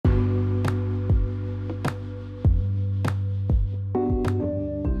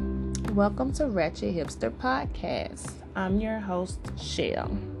Welcome to Ratchet Hipster Podcast. I'm your host,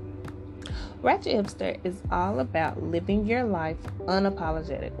 Shell. Ratchet Hipster is all about living your life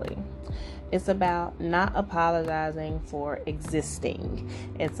unapologetically. It's about not apologizing for existing.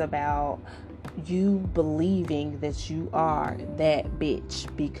 It's about you believing that you are that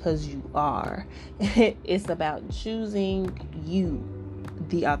bitch because you are. It's about choosing you,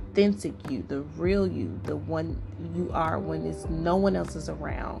 the authentic you, the real you, the one you are when it's no one else is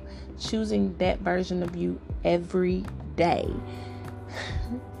around. Choosing that version of you every day.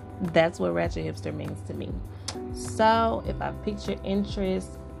 That's what Ratchet Hipster means to me. So if I piqued your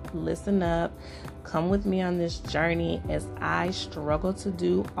interest, listen up. Come with me on this journey as I struggle to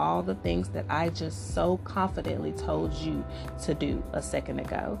do all the things that I just so confidently told you to do a second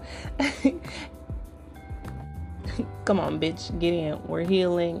ago. Come on, bitch, get in. We're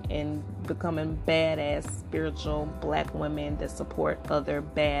healing and becoming badass spiritual black women that support other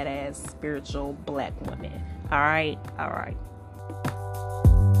badass spiritual black women. All right.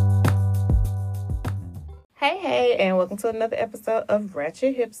 Hey, and welcome to another episode of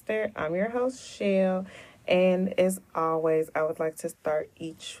Ratchet Hipster. I'm your host, Shell, and as always, I would like to start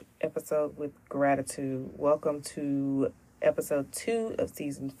each episode with gratitude. Welcome to episode 2 of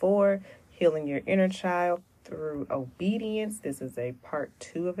season 4, Healing Your Inner Child Through Obedience. This is a part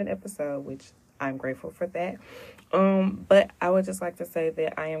 2 of an episode, which I'm grateful for that. But I would just like to say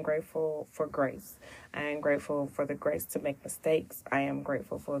that I am grateful for grace. I am grateful for the grace to make mistakes. I am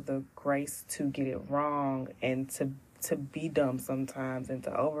grateful for the grace to get it wrong and to be dumb sometimes and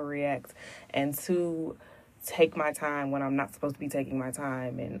to overreact and to take my time when I'm not supposed to be taking my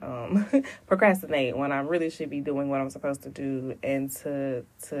time and procrastinate when I really should be doing what I'm supposed to do, and to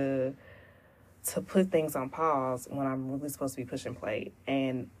put things on pause when I'm really supposed to be pushing play,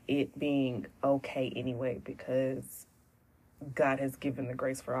 and it being okay anyway, because God has given the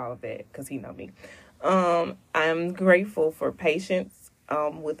grace for all of that, because he know me. I'm grateful for patience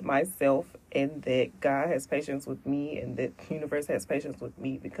with myself, and that God has patience with me, and that the universe has patience with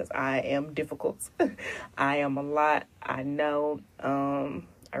me, because I am difficult. I am a lot. I know.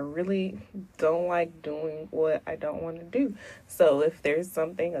 I really don't like doing what I don't want to do. So if there's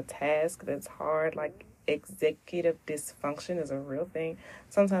something, a task that's hard, like executive dysfunction is a real thing,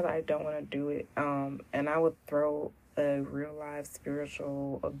 sometimes I don't want to do it. And I would throw a real life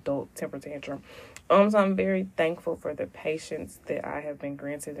spiritual adult temper tantrum. So I'm very thankful for the patience that I have been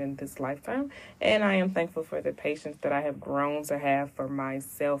granted in this lifetime, and I am thankful for the patience that I have grown to have for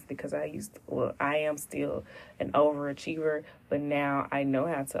myself, because I am still an overachiever, but now I know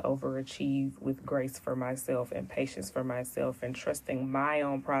how to overachieve with grace for myself and patience for myself and trusting my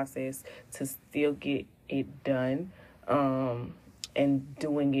own process to still get it done, and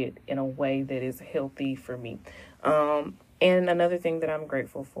doing it in a way that is healthy for me. And another thing that I'm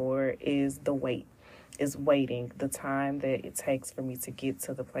grateful for is waiting, the time that it takes for me to get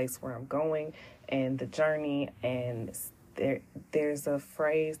to the place where I'm going, and the journey. And there's a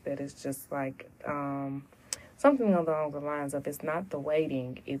phrase that is just like something along the lines of, it's not the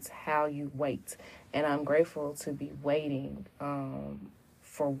waiting, it's how you wait. And I'm grateful to be waiting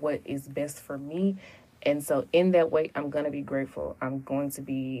for what is best for me. And so in that wait, I'm going to be grateful. I'm going to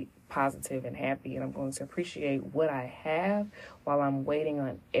be positive and happy, and I'm going to appreciate what I have while I'm waiting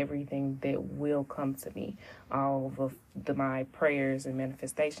on everything that will come to me. All of my prayers and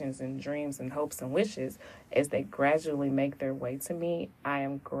manifestations and dreams and hopes and wishes, as they gradually make their way to me, I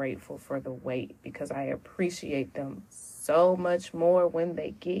am grateful for the wait, because I appreciate them so much more when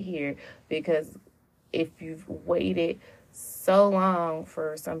they get here. Because if you've waited so long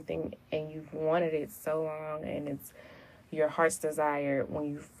for something and you've wanted it so long and it's your heart's desire, when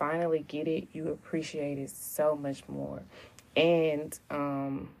you finally get it, you appreciate it so much more. And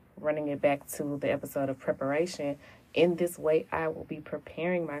running it back to the episode of preparation, in this way, I will be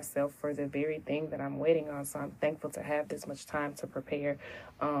preparing myself for the very thing that I'm waiting on. So I'm thankful to have this much time to prepare.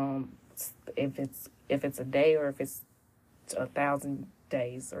 If it's a day, or if it's 1,000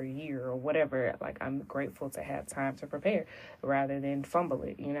 days or a year or whatever, like, I'm grateful to have time to prepare rather than fumble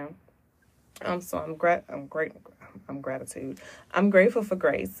it, you know. So I'm gratitude. I'm grateful for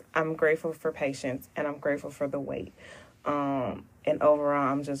grace. I'm grateful for patience, and I'm grateful for the wait. And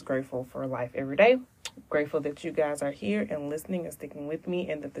overall, I'm just grateful for life every day. Grateful that you guys are here and listening and sticking with me,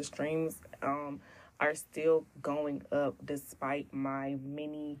 and that the streams are still going up despite my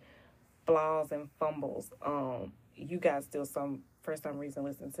many flaws and fumbles. You guys still for some reason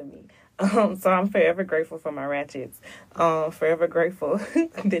listen to me. So I'm forever grateful for my ratchets. Forever grateful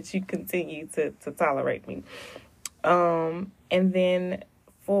that you continue to tolerate me. And then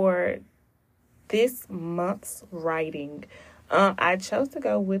for this month's writing, I chose to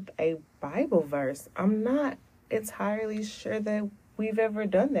go with a Bible verse. I'm not entirely sure that we've ever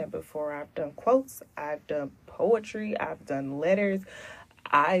done that before. I've done quotes, I've done poetry, I've done letters,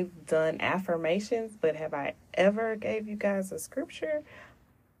 I've done affirmations, but have I ever gave you guys a scripture?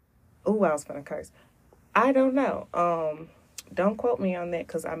 Ooh, I was gonna curse. I don't know. Don't quote me on that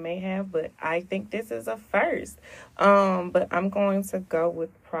because I may have, but I think this is a first. But I'm going to go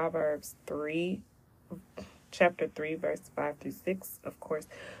with Proverbs 3, chapter 3, verse 5 through 6. Of course,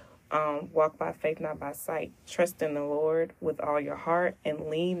 walk by faith, not by sight. Trust in the Lord with all your heart and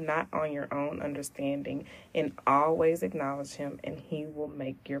lean not on your own understanding. And always acknowledge him, and he will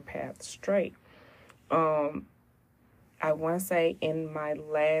make your path straight. I want to say in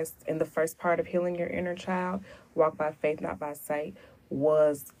the first part of Healing Your Inner Child, walk by faith, not by sight,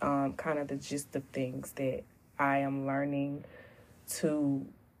 was kind of the gist of things that I am learning to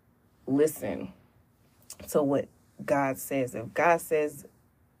listen to what God says. If God says,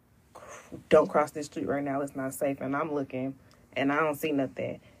 don't cross this street right now, it's not safe, and I'm looking and I don't see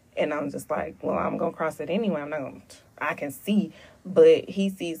nothing, and I'm just like, well, I'm going to cross it anyway. I can see, but he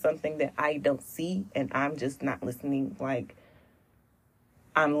sees something that I don't see, and I'm just not listening. Like,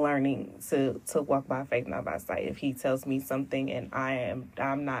 I'm learning to walk by faith, not by sight. If he tells me something and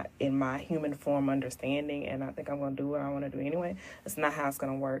I'm not in my human form understanding, and I think I'm going to do what I want to do anyway, it's not how it's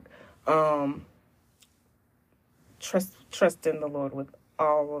going to work. Trust in the Lord with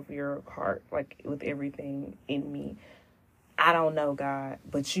all of your heart, like with everything in me. I don't know, God,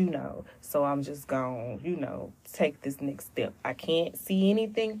 but you know. So I'm just going, take this next step. I can't see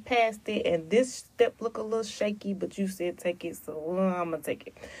anything past it, and this step look a little shaky, but you said take it, so I'm going to take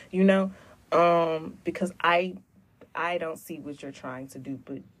it, because I don't see what you're trying to do,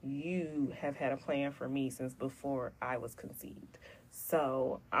 but you have had a plan for me since before I was conceived.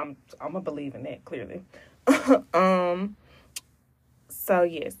 So I'm going to believe in that, clearly. So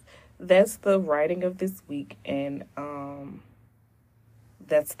yes, that's the writing of this week, and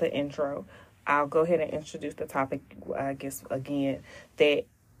that's the intro. I'll go ahead and introduce the topic, I guess, again, that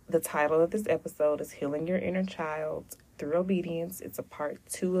the title of this episode is Healing Your Inner Child Through Obedience. It's a part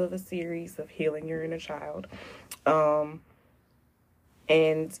 2 of a series of Healing Your Inner Child.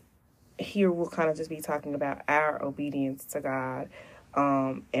 And here we'll kind of just be talking about our obedience to God,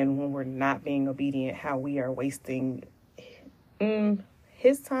 and when we're not being obedient, how we are wasting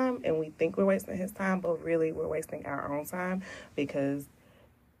his time, and we think we're wasting his time, but really we're wasting our own time, because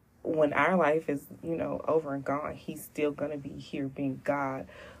when our life is, over and gone, he's still going to be here being God.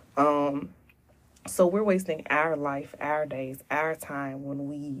 So we're wasting our life, our days, our time when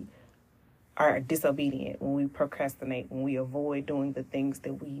we are disobedient, when we procrastinate, when we avoid doing the things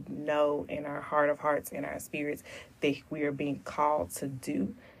that we know in our heart of hearts, in our spirits, that we are being called to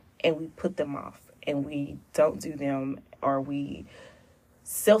do, and we put them off, and we don't do them, or we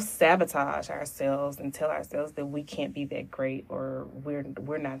self-sabotage ourselves and tell ourselves that we can't be that great, or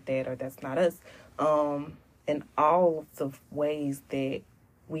we're not that, or that's not us. And all of the ways that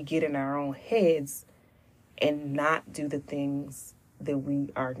we get in our own heads and not do the things that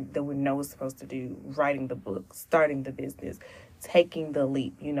we know we're supposed to do: writing the book, starting the business, taking the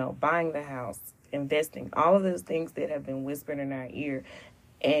leap, buying the house, investing, all of those things that have been whispered in our ear,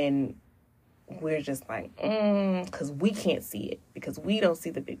 and we're just like, because we can't see it, because we don't see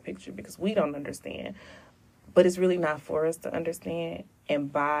the big picture, because we don't understand. But it's really not for us to understand.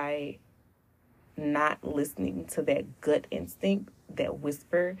 And by not listening to that gut instinct, that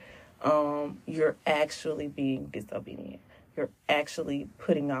whisper, you're actually being disobedient. You're actually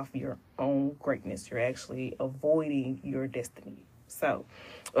putting off your own greatness. You're actually avoiding your destiny. So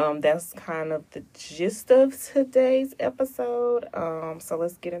that's kind of the gist of today's episode. So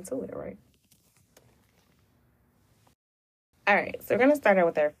let's get into it, right? All right, so we're going to start out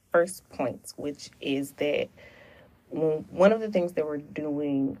with our first point, which is that one of the things that we're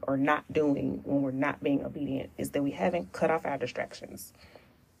doing or not doing when we're not being obedient is that we haven't cut off our distractions.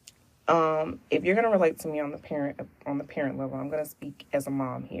 If you're going to relate to me on the parent level, I'm going to speak as a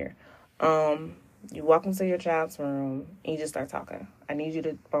mom here. You walk into your child's room and you just start talking. I need you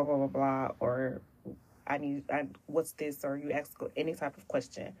to blah, blah, blah, blah, or what's this? Or you ask any type of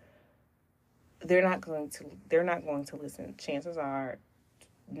question. They're not going to listen. Chances are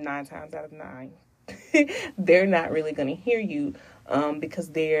 9 times out of 9, they're not really going to hear you, because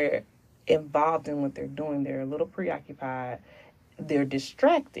they're involved in what they're doing. They're a little preoccupied. They're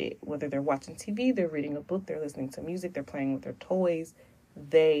distracted, whether they're watching TV, they're reading a book, they're listening to music, they're playing with their toys.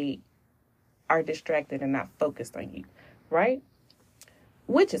 They are distracted and not focused on you, right?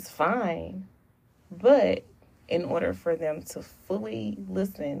 Which is fine. But in order for them to fully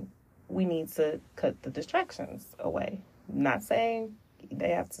listen, we need to cut the distractions away. Not saying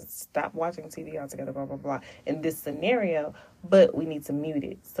they have to stop watching TV altogether, blah, blah, blah, in this scenario, but we need to mute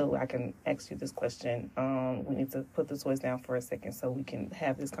it so I can ask you this question. We need to put the toys down for a second so we can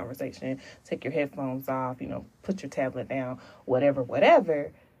have this conversation. Take your headphones off, put your tablet down, whatever.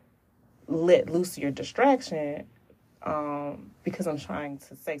 Let loose your distraction, because I'm trying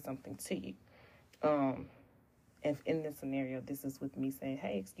to say something to you. If in this scenario, this is with me saying,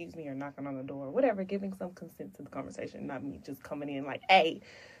 hey, excuse me, or knocking on the door, or whatever, giving some consent to the conversation, not me just coming in like, hey,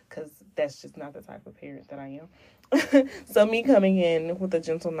 because that's just not the type of parent that I am. So me coming in with a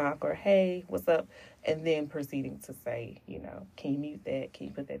gentle knock or, hey, what's up? And then proceeding to say, can you mute that? Can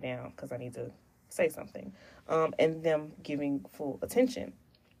you put that down? Because I need to say something. And them giving full attention.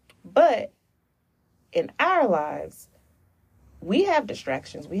 But in our lives, we have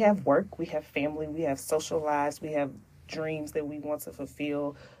distractions. We have work. We have family. We have social lives. We have dreams that we want to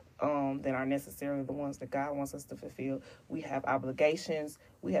fulfill, that aren't necessarily the ones that God wants us to fulfill. We have obligations.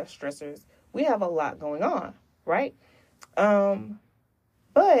 We have stressors. We have a lot going on, right?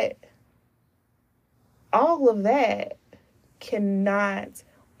 But all of that cannot,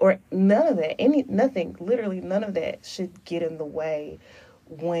 or none of that, literally none of that should get in the way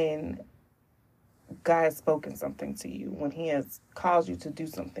when God has spoken something to you, when he has caused you to do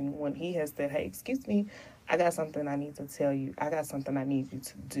something, when he has said, hey, excuse me, I got something I need to tell you. I got something I need you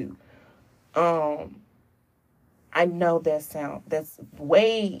to do. I know that's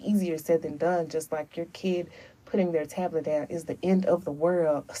way easier said than done. Just like your kid putting their tablet down is the end of the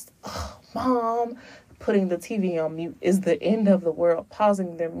world. Oh, Mom, putting the TV on mute is the end of the world.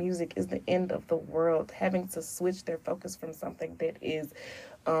 Pausing their music is the end of the world. Having to switch their focus from something that is,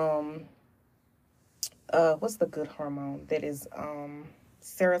 what's the good hormone that is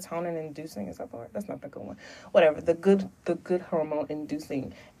serotonin inducing? Is that the word? That's not the good one. Whatever, the good hormone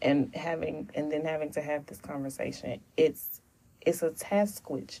inducing, and then having to have this conversation. It's a task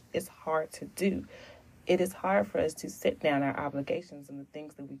which is hard to do. It is hard for us to set down our obligations and the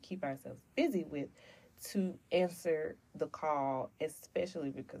things that we keep ourselves busy with to answer the call, especially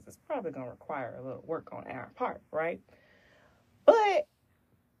because it's probably going to require a little work on our part, right? But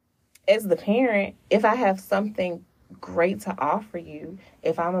as the parent, if I have something great to offer you,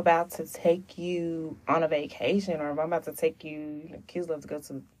 if I'm about to take you on a vacation, or if I'm about to take you, kids love to go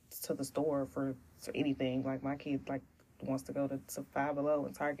to the store for anything. Like my kid wants to go to Five Below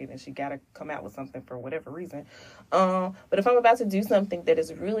and Target, and she got to come out with something for whatever reason. But if I'm about to do something that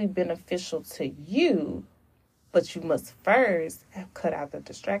is really beneficial to you, but you must first cut out the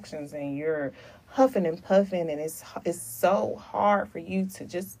distractions, and you're huffing and puffing, and it's so hard for you to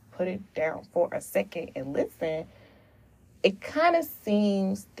just put it down for a second and listen, it kind of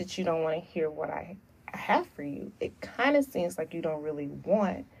seems that you don't want to hear what I have for you. It kind of seems like you don't really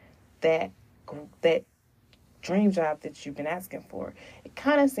want that dream job that you've been asking for. It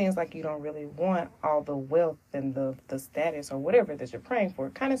kind of seems like you don't really want all the wealth and the status or whatever that you're praying for.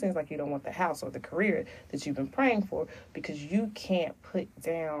 It kind of seems like you don't want the house or the career that you've been praying for, because you can't put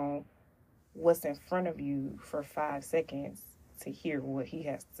down what's in front of you for 5 seconds to hear what he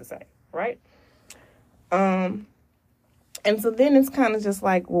has to say, right? And so then it's kind of just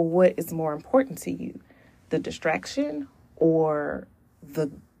like, well, what is more important to you? The distraction or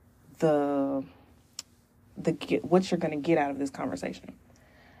the what you're going to get out of this conversation?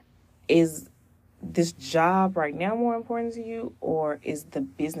 Is this job right now more important to you, or is the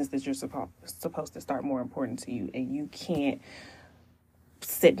business that you're supposed to start more important to you, and you can't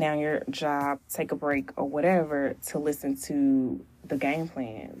sit down your job, take a break or whatever to listen to the game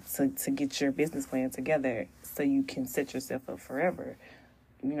plan, to get your business plan together so you can set yourself up forever,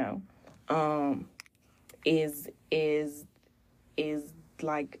 is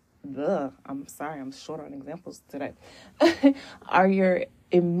like I'm sorry, I'm short on examples today. Are your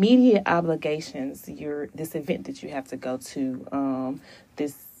immediate obligations, this event that you have to go to,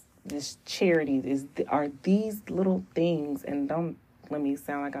 this charity, are these little things, and don't let me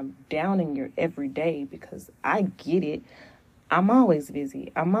sound like I'm downing your everyday, because I get it. I'm always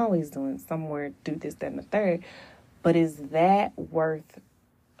busy. I'm always doing somewhere, do this, that, and the third. But is that worth,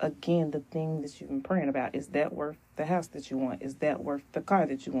 again, the thing that you've been praying about? Is that worth the house that you want? Is that worth the car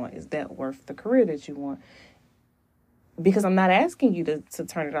that you want? Is that worth the career that you want? Because I'm not asking you to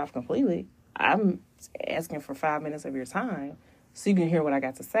turn it off completely. I'm asking for 5 minutes of your time so you can hear what I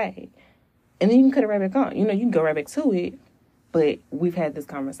got to say. And then you can cut it right back on. You can go right back to it, but we've had this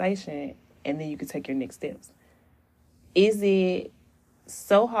conversation, and then you can take your next steps. Is it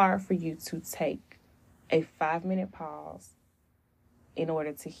so hard for you to take a 5-minute pause in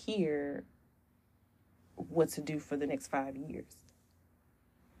order to hear what to do for the next 5 years?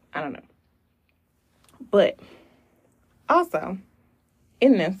 I don't know. But Also,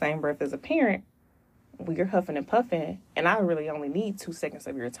 in that same breath as a parent, when you're huffing and puffing, and I really only need 2 seconds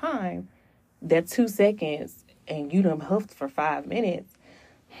of your time, that 2 seconds and you done huffed for 5 minutes,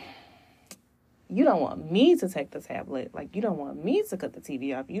 you don't want me to take the tablet. Like, you don't want me to cut the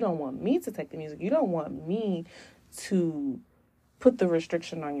TV off. You don't want me to take the music. You don't want me to put the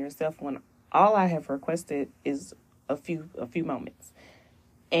restriction on yourself when all I have requested is a few moments.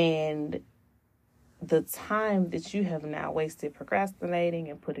 And the time that you have now wasted procrastinating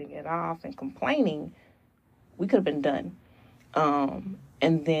and putting it off and complaining, we could have been done.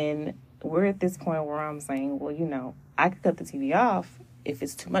 And then we're at this point where I'm saying, well, you know, I could cut the TV off if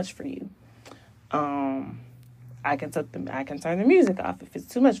it's too much for you. I can turn the music off if it's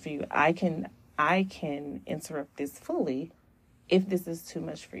too much for you. I can interrupt this fully if this is too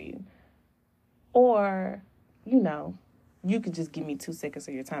much for you. Or, you know, you could just give me 2 seconds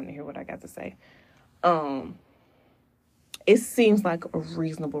of your time to hear what I got to say. It seems like a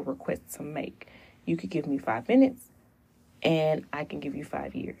reasonable request to make. You could give me 5 minutes and I can give you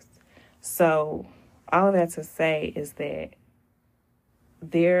 5 years. So all of that to say is that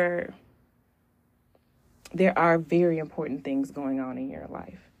there are very important things going on in your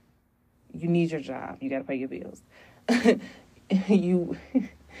life. You need your job. You got to pay your bills. You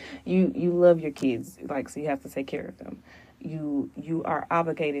love your kids, like, so you have to take care of them. You are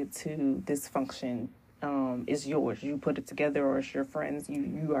obligated to this function. It's yours. You put it together, or it's your friends.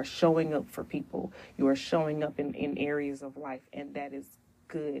 You are showing up for people. You are showing up in areas of life, and that is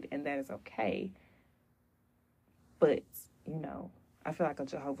good, and that is okay. But, you know, I feel like a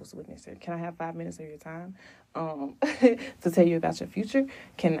Jehovah's Witness here. Can I have 5 minutes of your time to tell you about your future?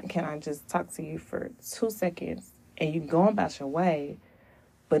 Can I just talk to you for 2 seconds and you go about your way,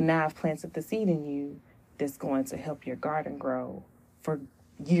 but now I've planted the seed in you that's going to help your garden grow for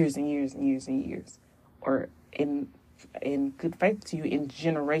years and years and years and years, or in good faith to you, in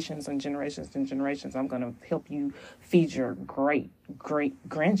generations and generations and generations. I'm going to help you feed your great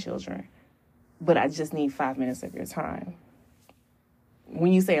grandchildren, but I just need 5 minutes of your time.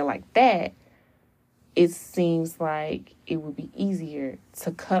 When you say it like that, it seems like it would be easier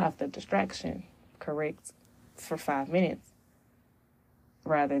to cut off the distraction, correct, for 5 minutes,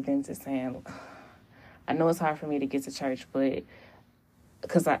 rather than just saying, I know it's hard for me to get to church, but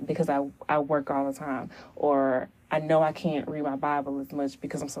because I work all the time, or I know I can't read my Bible as much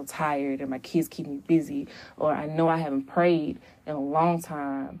because I'm so tired and my kids keep me busy, or I know I haven't prayed in a long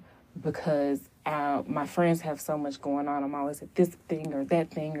time because my friends have so much going on. I'm always at this thing or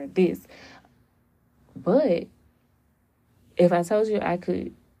that thing or this. But if I told you I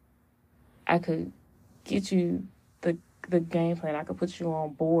could get you the game plan, I could put you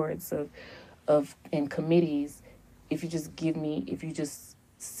on boards of and committees if you just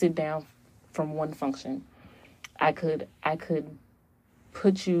sit down from one function. I could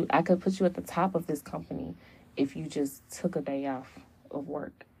put you at the top of this company if you just took a day off of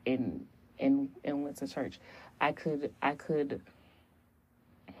work and went to church. I could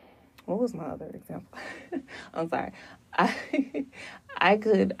what was my other example? I'm sorry. I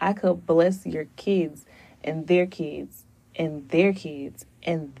could bless your kids and their kids and their kids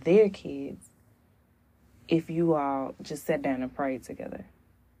and their kids if you all just sat down and prayed together.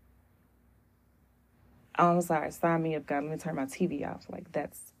 I'm sorry, sign me up, God. Let me turn my TV off. Like,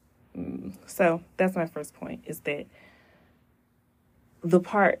 that's so that's my first point, is that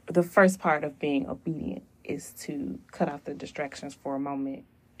the first part of being obedient is to cut off the distractions for a moment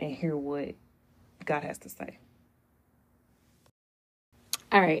and hear what God has to say.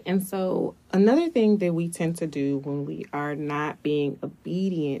 All right, and so another thing that we tend to do when we are not being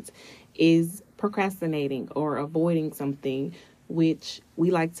obedient is procrastinating or avoiding something, which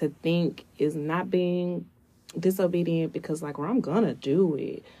we like to think is not being disobedient because, like, well, I'm gonna do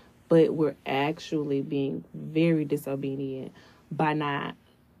it, but we're actually being very disobedient by not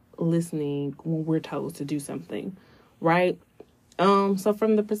listening when we're told to do something, right? So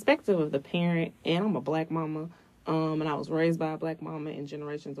from the perspective of the parent, and I'm a black mama, and I was raised by a black mama and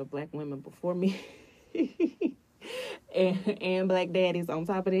generations of black women before me, and black daddies on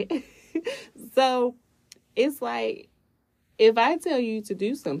top of it. So it's like, if I tell you to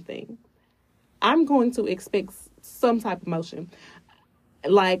do something, I'm going to expect some type of motion.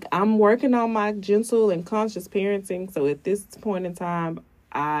 Like, I'm working on my gentle and conscious parenting. So at this point in time,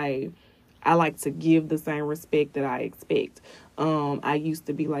 I like to give the same respect that I expect. I used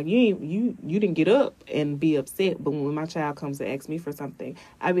to be like, you didn't get up and be upset. But when my child comes to ask me for something,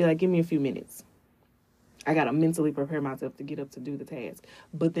 I'd be like, give me a few minutes. I got to mentally prepare myself to get up to do the task.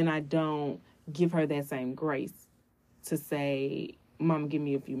 But then I don't give her that same grace to say, Mom, give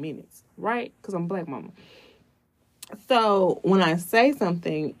me a few minutes, right? Because I'm a black mama. So when I say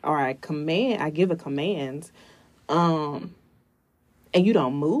something or I give a command, and you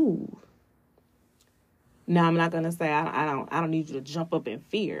don't move. Now I'm not gonna say I don't need you to jump up in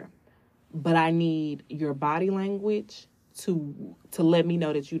fear, but I need your body language to let me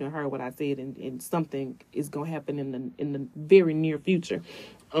know that you done heard what I said, and something is gonna happen in the very near future.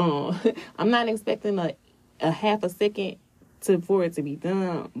 I'm not expecting a half a second for it to be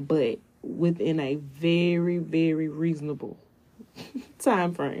done, but within a very, very reasonable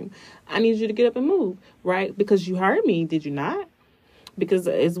time frame. I need you to get up and move, right? Because you heard me, did you not? Because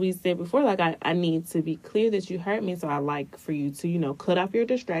as we said before, like I need to be clear that you heard me. So I like for you to, cut off your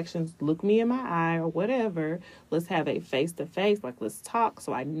distractions, look me in my eye or whatever. Let's have a face to face, like let's talk.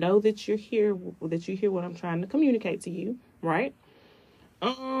 So I know that you're here, that you hear what I'm trying to communicate to you, right?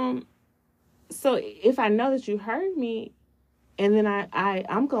 So if I know that you heard me, and then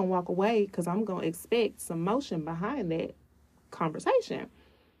I'm gonna walk away because I'm gonna expect some motion behind that conversation.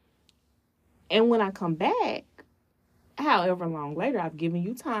 And when I come back, however long later, I've given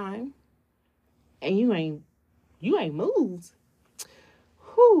you time, and you ain't moved.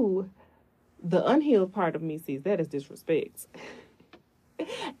 Who the unhealed part of me sees that as disrespect.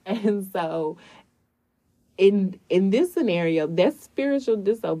 And so in this scenario, that's spiritual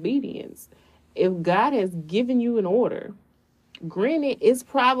disobedience. If God has given you an order, granted, it's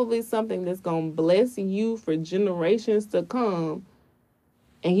probably something that's gonna bless you for generations to come,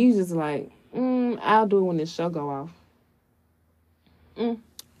 and you just like, I'll do it when this show go off.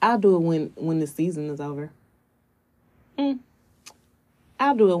 I'll do it when the season is over.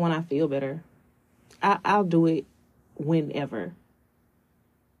 I'll do it when I feel better. I'll do it whenever.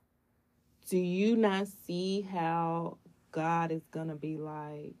 Do you not see how God is gonna be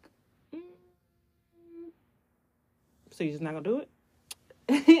like, so you're just not gonna do it?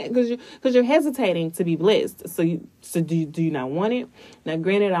 Because you're hesitating to be blessed. So do you not want it? Now,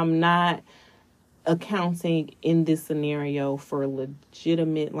 granted, I'm not accounting in this scenario for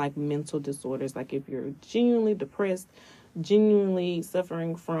legitimate like mental disorders. Like if you're genuinely depressed, genuinely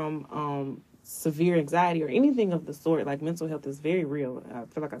suffering from severe anxiety or anything of the sort, like mental health is very real. I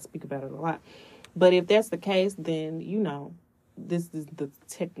feel like I speak about it a lot. But if that's the case, then this isn't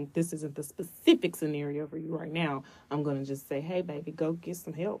the specific scenario for you right now. I'm gonna just say, hey baby, go get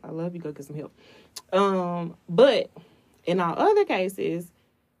some help. I love you, go get some help. But in all other cases,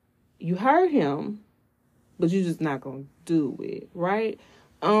 you heard him, but you're just not gonna do it, right?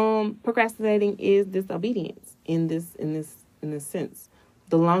 Procrastinating is disobedience in this sense.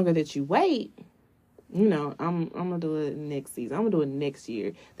 The longer that you wait, I'm gonna do it next season. I'm gonna do it next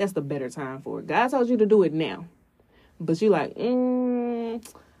year. That's the better time for it. God told you to do it now, but you like,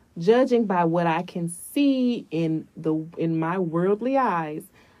 judging by what I can see in my worldly eyes,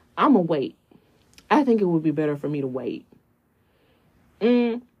 I'm gonna wait. I think it would be better for me to wait.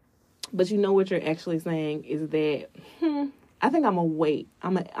 But you know what you're actually saying is that, I think I'm gonna wait. I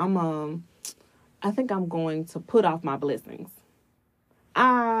think I'm going to put off my blessings.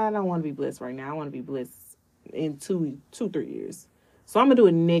 I don't want to be blessed right now. I want to be blessed in 3 years. So I'm gonna do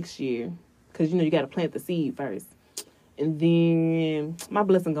it next year, because you got to plant the seed first, and then my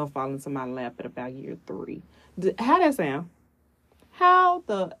blessing gonna fall into my lap at about year 3. How that sound? How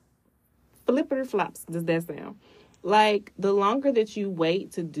the flippity flops does that sound? Like, the longer that you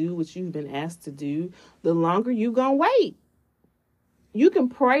wait to do what you've been asked to do, the longer you gonna wait. You can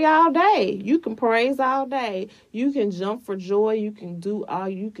pray all day. You can praise all day. You can jump for joy. You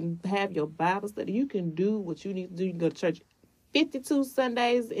can have your Bible study. You can do what you need to do. You can go to church 52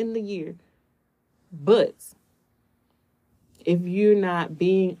 Sundays in the year. But if you're not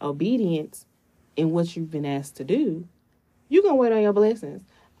being obedient in what you've been asked to do, you're going to wait on your blessings.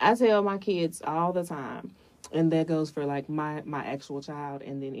 I tell my kids all the time, and that goes for like my actual child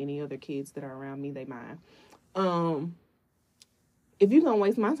and then any other kids that are around me, they mine. If you're going to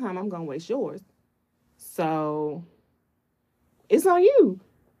waste my time, I'm going to waste yours. So it's on you.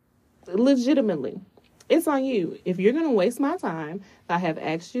 Legitimately. It's on you. If you're going to waste my time, I have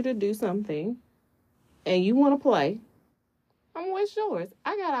asked you to do something and you want to play, I'm going to waste yours.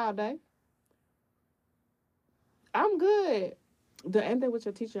 I got all day. I'm good. Ain't that what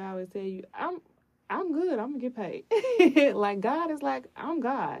your teacher always tell you? I'm good. I'm going to get paid. Like, God is like, I'm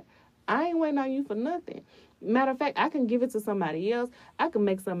God. I ain't waiting on you for nothing. Matter of fact, I can give it to somebody else. I can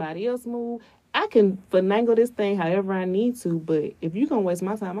make somebody else move. I can finagle this thing however I need to. But if you're going to waste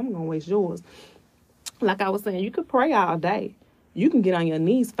my time, I'm going to waste yours. Like I was saying, you could pray all day. You can get on your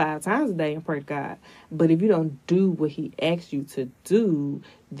knees 5 times a day and pray to God. But if you don't do what he asks you to do,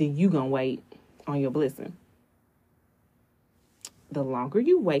 then you're going to wait on your blessing. The longer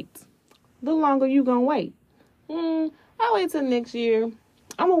you wait, the longer you're going to wait. I'll wait till next year.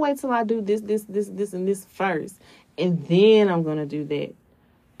 I'm going to wait till I do this, and this first. And then I'm going to do that.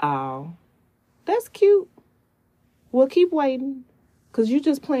 Oh, that's cute. Well, keep waiting. Because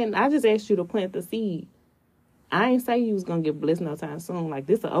I just asked you to plant the seed. I ain't say you was going to get blessed no time soon. Like,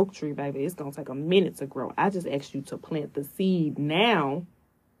 this an oak tree, baby. It's going to take a minute to grow. I just asked you to plant the seed now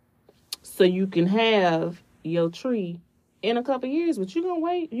so you can have your tree in a couple years. But you're going to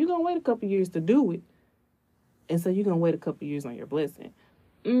wait. You're going to wait a couple years to do it. And so you're going to wait a couple years on your blessing.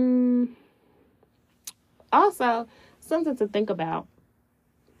 Also, something to think about.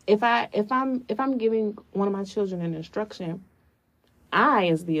 If I'm giving one of my children an instruction, I,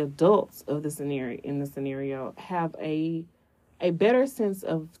 as the adults of the scenario, have a better sense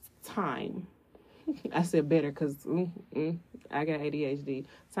of time. I said better because I got ADHD.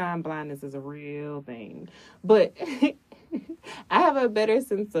 Time blindness is a real thing. But I have a better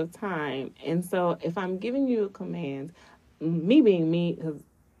sense of time. And so if I'm giving you a command, me being me, because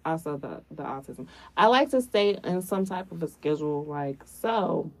also the autism, I like to stay in some type of a schedule. Like,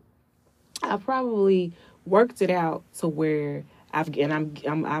 so I probably worked it out to where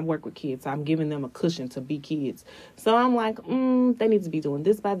I work with kids, so I'm giving them a cushion to be kids. So I'm like, they need to be doing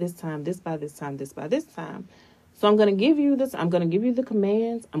this by this time, this by this time, this by this time. So I'm going to give you this. I'm going to give you the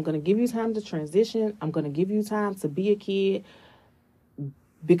commands. I'm going to give you time to transition. I'm going to give you time to be a kid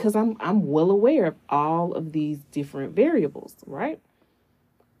because I'm well aware of all of these different variables, right?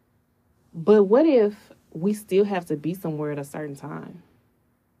 But what if we still have to be somewhere at a certain time?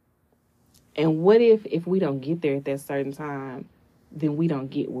 And what if we don't get there at that certain time, then we don't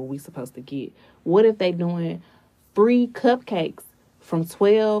get what we're supposed to get? What if they doing free cupcakes from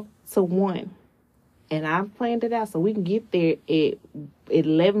 12 to 1? And I've planned it out so we can get there at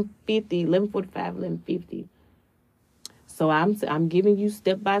 11:50, 11:45, 11:50. So I'm giving you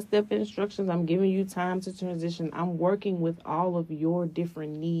step-by-step instructions. I'm giving you time to transition. I'm working with all of your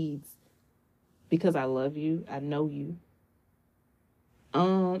different needs because I love you. I know you.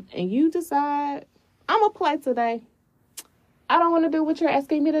 And you decide, I'm going to play today. I don't want to do what you're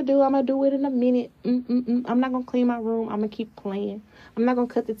asking me to do. I'm going to do it in a minute. I'm not going to clean my room. I'm going to keep playing. I'm not going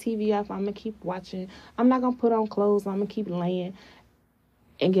to cut the TV off. I'm going to keep watching. I'm not going to put on clothes. I'm going to keep laying.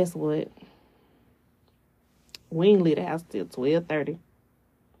 And guess what? We ain't leave the house till 12:30.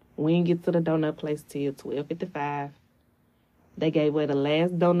 We ain't get to the donut place till 12:55. They gave away the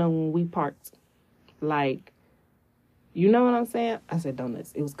last donut when we parked. Like, you know what I'm saying? I said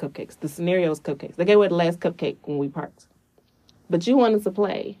donuts. It was cupcakes. The scenario was cupcakes. They gave away the last cupcake when we parked. But you wanted to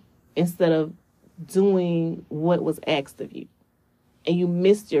play instead of doing what was asked of you. And you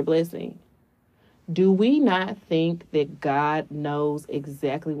missed your blessing. Do we not think that God knows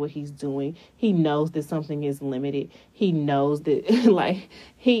exactly what he's doing? He knows that something is limited. He knows that, like,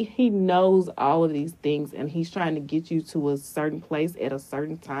 he knows all of these things. And he's trying to get you to a certain place at a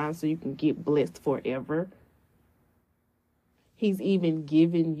certain time so you can get blessed forever. He's even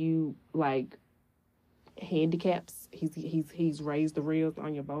given you, like, handicaps. He's raised the rails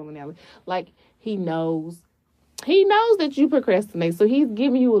on your bowling alley. Like, he knows that you procrastinate, so he's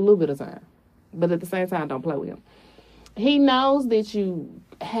giving you a little bit of time. But at the same time, don't play with him. He knows that you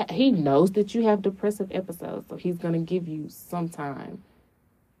have depressive episodes, so he's gonna give you some time.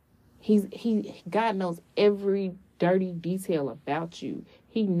 God knows every dirty detail about you.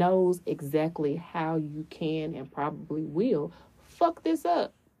 He knows exactly how you can and probably will fuck this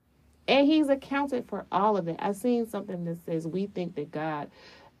up. And he's accounted for all of it. I've seen something that says we think that God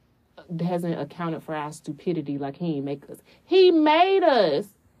hasn't accounted for our stupidity, like he ain't make us. He made us.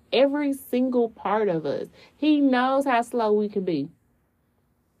 Every single part of us. He knows how slow we can be.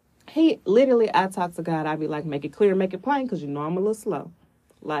 I talk to God, I be like, make it clear, make it plain, because you know I'm a little slow.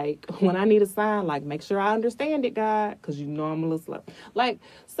 Like, when I need a sign, like, make sure I understand it, God, because you know I'm a little slow. Like,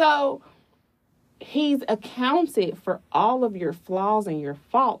 so he's accounted for all of your flaws and your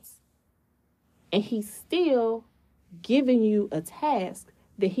faults. And he's still giving you a task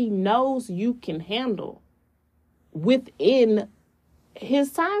that he knows you can handle within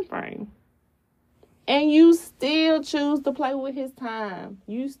his time frame. And you still choose to play with his time.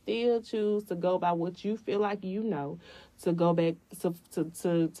 You still choose to go by what you feel like you know, to go back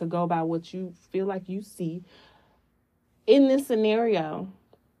to go by what you feel like you see. In this scenario,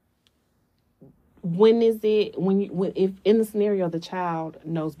 if in the scenario the child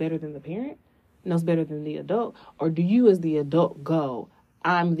knows better than the parent, knows better than the adult, or do you as the adult go,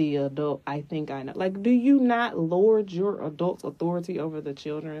 I'm the adult, I think I know. Like, do you not lord your adult's authority over the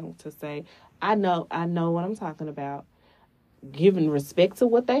children to say, I know what I'm talking about, giving respect to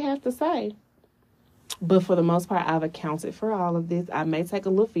what they have to say? But for the most part, I've accounted for all of this. I may take a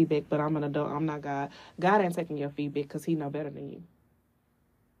little feedback, but I'm an adult. I'm not God. God ain't taking your feedback because he know better than you.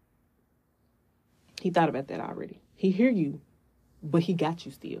 He thought about that already. He hear you, but he got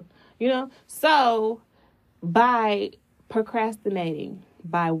you still. You know? So by procrastinating,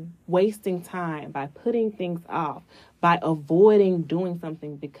 by wasting time, by putting things off, by avoiding doing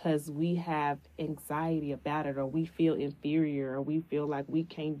something because we have anxiety about it, or we feel inferior, or we feel like we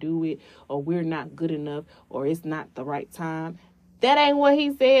can't do it, or we're not good enough, or it's not the right time. That ain't what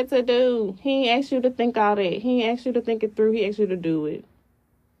he said to do. He ain't asked you to think all that. He ain't asked you to think it through. He asked you to do it.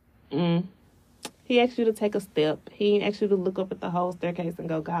 He asked you to take a step. He ain't asked you to look up at the whole staircase and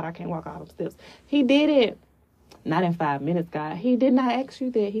go, God, I can't walk all them steps. He did it. Not in 5 minutes, God. He did not ask you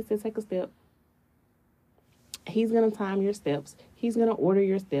that. He said, take a step. He's going to time your steps. He's going to order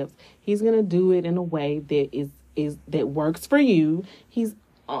your steps. He's going to do it in a way that is that works for you. He's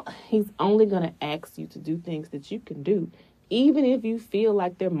only going to ask you to do things that you can do, even if you feel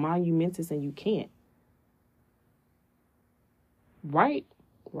like they're monumentous and you can't. Right?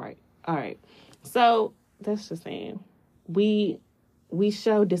 Right. All right. So that's just saying, we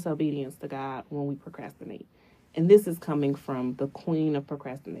show disobedience to God when we procrastinate. And this is coming from the queen of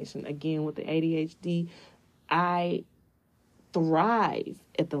procrastination. Again, with the ADHD, I thrive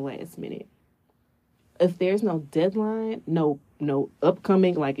at the last minute. If there's no deadline, no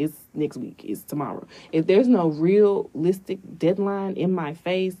upcoming, like it's next week, it's tomorrow. If there's no realistic deadline in my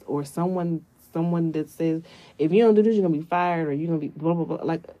face, or someone that says, if you don't do this, you're going to be fired, or you're going to be blah, blah, blah.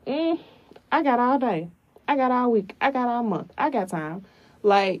 Like, I got all day. I got all week. I got all month. I got time.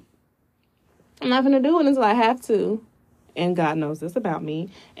 Like, I'm not going to do it until I have to. And God knows this about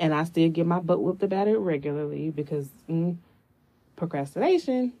me. And I still get my butt whipped about it regularly because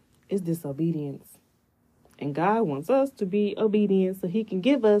procrastination is disobedience. And God wants us to be obedient so he can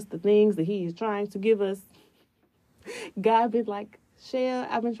give us the things that he is trying to give us. God be like, Shell,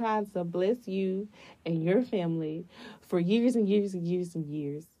 I've been trying to bless you and your family for years and years and years and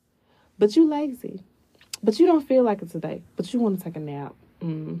years. But you lazy. But you don't feel like it today. But you want to take a nap.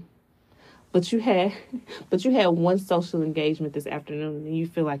 But you had one social engagement this afternoon and you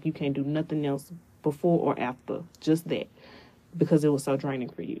feel like you can't do nothing else before or after. Just that. Because it was so draining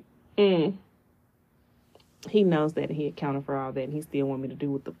for you. He knows that and he accounted for all that and he still want me to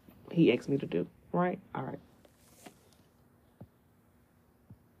do what he asked me to do. Right? All right.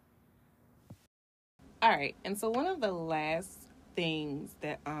 All right. And so one of the last things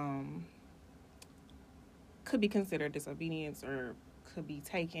that could be considered disobedience or could be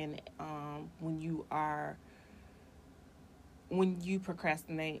taken when you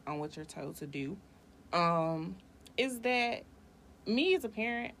procrastinate on what you're told to do is that me as a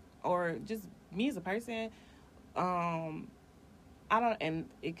parent or just me as a person, I don't, and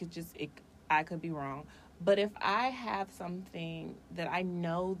I could be wrong, but if I have something that I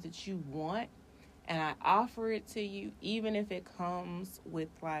know that you want and I offer it to you, even if it comes with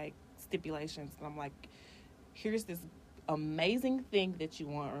like stipulations, and I'm like, here's this amazing thing that you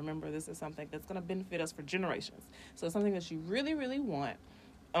want. Remember, this is something that's going to benefit us for generations. So it's something that you really, really want.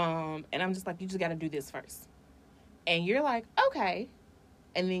 And I'm just like, you just got to do this first. And you're like, okay.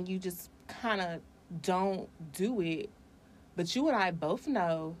 And then you just kind of don't do it. But you and I both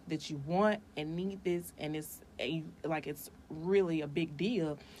know that you want and need this, and it's really a big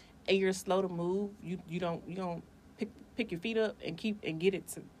deal. And you're slow to move. You don't pick your feet up and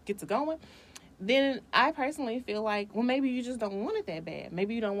get to going. Then I personally feel like, well, maybe you just don't want it that bad.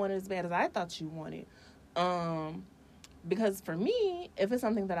 Maybe you don't want it as bad as I thought you wanted. Because for me, if it's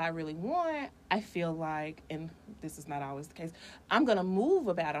something that I really want, I feel like, and this is not always the case, I'm going to move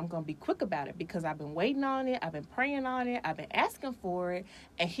about it. I'm going to be quick about it because I've been waiting on it. I've been praying on it. I've been asking for it.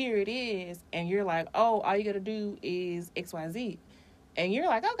 And here it is. And you're like, oh, all you got to do is X, Y, Z. And you're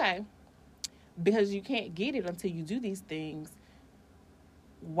like, okay. Because you can't get it until you do these things.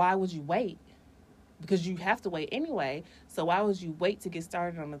 Why would you wait? Because you have to wait anyway. So why would you wait to get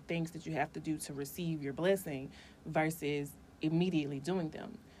started on the things that you have to do to receive your blessing versus immediately doing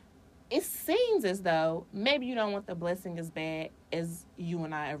them? It seems as though maybe you don't want the blessing as bad as you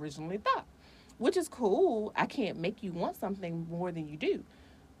and I originally thought, which is cool. I can't make you want something more than you do.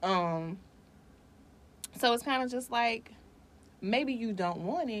 So it's kind of just like, maybe you don't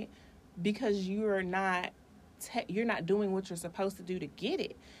want it because you're not doing what you're supposed to do to get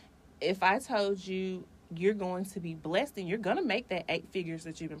it. If I told you you're going to be blessed and you're going to make that 8 figures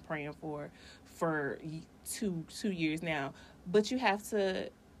that you've been praying for 2 years now, but you have to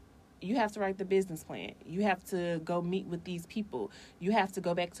write the business plan. You have to go meet with these people. You have to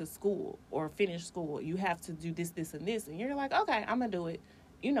go back to school or finish school. You have to do this, and this. And you're like, okay, I'm going to do it.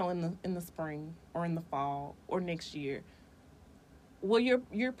 in the spring or in the fall or next year. Well,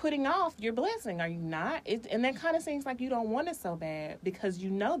 you're putting off your blessing, are you not? And that kind of seems like you don't want it so bad because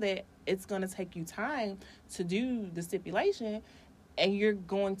you know that it's going to take you time to do the stipulation, and you're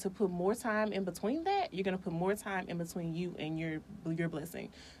going to put more time in between that. You're going to put more time in between you and your blessing.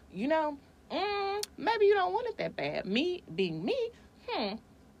 You know, maybe you don't want it that bad. Me being me,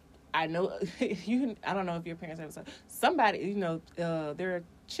 I know you. I don't know if your parents ever said somebody. There are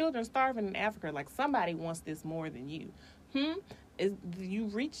children starving in Africa. Like somebody wants this more than you.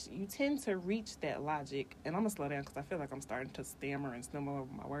 You tend to reach that logic, and I'm gonna slow down because I feel like I'm starting to stammer and stumble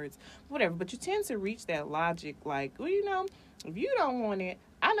over my words, whatever. But you tend to reach that logic, like, well, if you don't want it,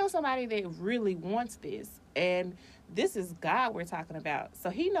 I know somebody that really wants this, and this is God we're talking about, so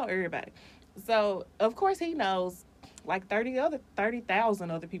He know everybody. So of course He knows like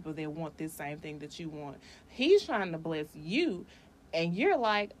 30,000 other people that want this same thing that you want. He's trying to bless you, and you're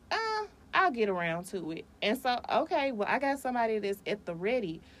like, I'll get around to it. And so, okay, well, I got somebody that's at the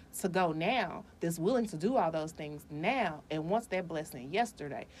ready to go now, that's willing to do all those things now, and wants that blessing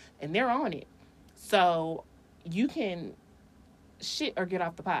yesterday, and they're on it. So you can shit or get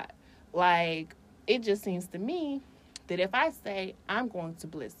off the pot. Like, it just seems to me that if I say I'm going to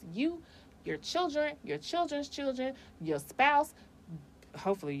bless you, your children, your children's children, your spouse,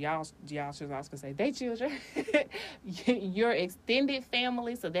 hopefully y'all should also say they children, your extended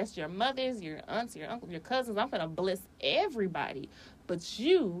family, so that's your mothers, your aunts, your uncles, your cousins, I'm going to bless everybody, but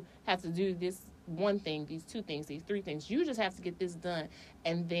you have to do this one thing, these two things, these three things. You just have to get this done,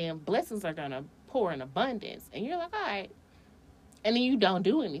 and then blessings are going to pour in abundance, and you're like, all right, and then you don't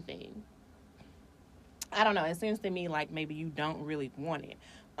do anything. I don't know, it seems to me like maybe you don't really want it.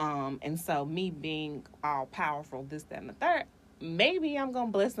 And so me being all powerful, this, that, and the third, maybe I'm going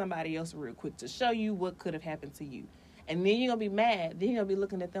to bless somebody else real quick to show you what could have happened to you. And then you're going to be mad. Then you're going to be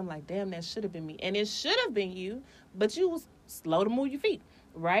looking at them like, damn, that should have been me. And it should have been you, but you was slow to move your feet,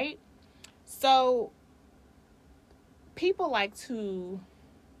 right? So people like to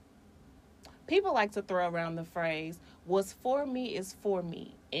throw around the phrase, what's for me is for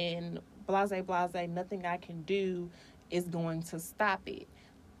me. And blase, nothing I can do is going to stop it.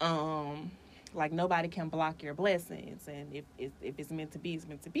 Like nobody can block your blessings, and if it's meant to be, it's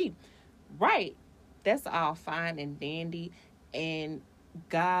meant to be, right? That's all fine and dandy, and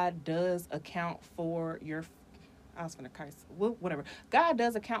God does account for your. I was gonna curse, whatever. God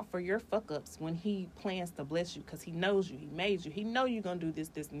does account for your fuck ups when He plans to bless you, because He knows you, He made you, He know you're gonna do this,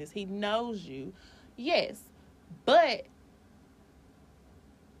 and this. He knows you, yes, but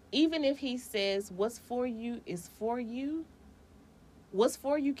even if He says what's for you is for you. What's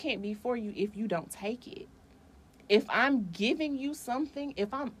for you can't be for you if you don't take it. If I'm giving you something,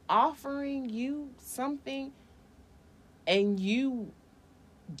 if I'm offering you something and you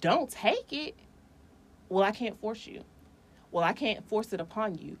don't take it, well, I can't force you. Well, I can't force it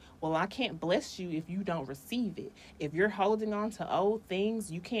upon you. Well, I can't bless you if you don't receive it. If you're holding on to old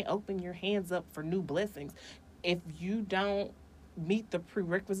things, you can't open your hands up for new blessings. If you don't meet the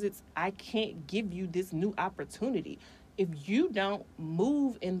prerequisites, I can't give you this new opportunity. If you don't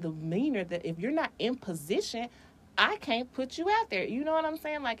move in the manner that, if you're not in position, I can't put you out there. You know what I'm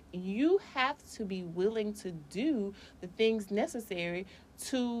saying? Like, you have to be willing to do the things necessary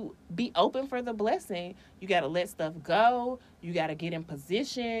to be open for the blessing. You got to let stuff go. You got to get in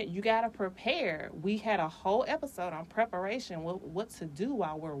position. You got to prepare. We had a whole episode on preparation, what to do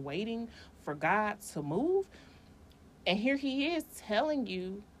while we're waiting for God to move. And here He is telling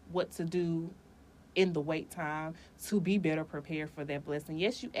you what to do in the wait time to be better prepared for that blessing.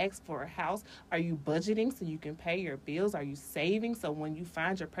 Yes, you asked for a house. Are you budgeting so you can pay your bills? Are you saving so when you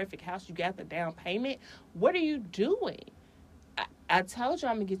find your perfect house, you got the down payment? What are you doing? I told you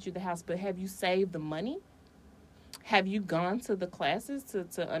I'm going to get you the house, but have you saved the money? Have you gone to the classes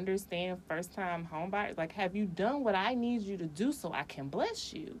to understand first-time home buyers? Like, have you done what I need you to do so I can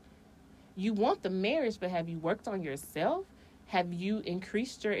bless you? You want the marriage, but have you worked on yourself? Have you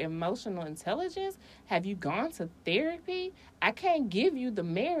increased your emotional intelligence? Have you gone to therapy? I can't give you the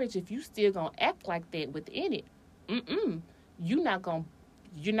marriage if you still gonna act like that within it. You're not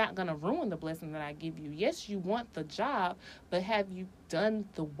gonna ruin the blessing that I give you. Yes, you want the job, but have you done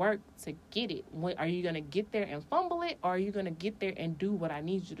the work to get it? Are you gonna get there and fumble it, or are you gonna get there and do what I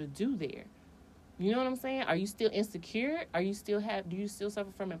need you to do there? You know what I'm saying? Are you still insecure? Do you still suffer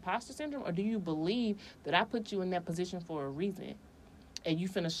from imposter syndrome? Or do you believe that I put you in that position for a reason? And you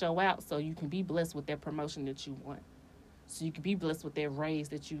finna show out so you can be blessed with that promotion that you want. So you can be blessed with that raise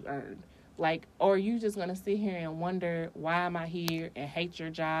that you earned. Like, or you just gonna sit here and wonder, why am I here, and hate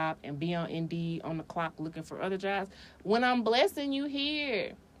your job and be on Indeed on the clock looking for other jobs when I'm blessing you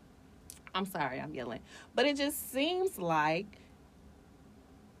here? I'm sorry, I'm yelling. But it just seems like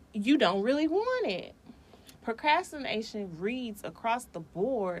you don't really want it. Procrastination reads across the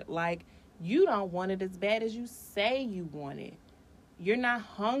board like you don't want it as bad as you say you want it. You're not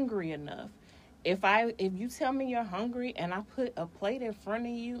hungry enough. If you tell me you're hungry and I put a plate in front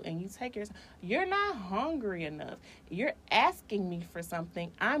of you and you take your, you're not hungry enough. You're asking me for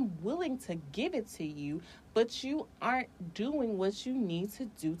something. I'm willing to give it to you, but you aren't doing what you need to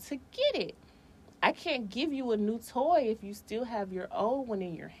do to get it. I can't give you a new toy if you still have your old one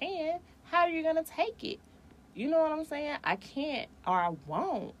in your hand. How are you going to take it? You know what I'm saying? I can't, or I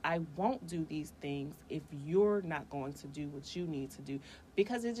won't. I won't do these things if you're not going to do what you need to do,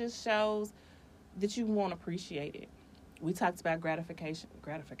 because it just shows that you won't appreciate it. We talked about gratification,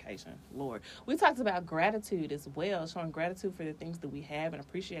 Lord. We talked about gratitude as well, showing gratitude for the things that we have and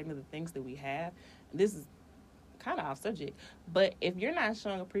appreciating the things that we have. This is kind of off subject, but if you're not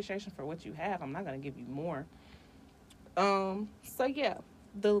showing appreciation for what you have, I'm not going to give you more. So yeah,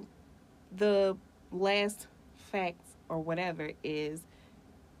 the last fact or whatever is,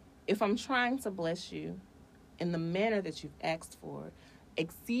 if I'm trying to bless you in the manner that you've asked for,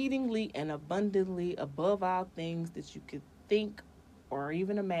 exceedingly and abundantly above all things that you could think or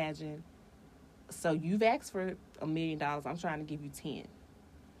even imagine. So you've asked for $1 million. I'm trying to give you 10.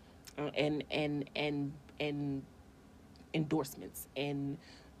 And endorsements and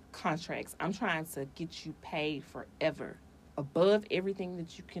contracts. I'm trying to get you paid forever, above everything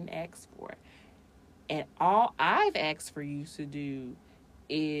that you can ask for. And all I've asked for you to do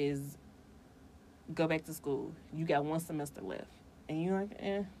is go back to school. You got 1 semester left. And you're like,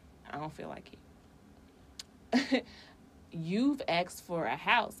 I don't feel like it. You've asked for a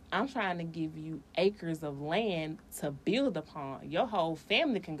house. I'm trying to give you acres of land to build upon. Your whole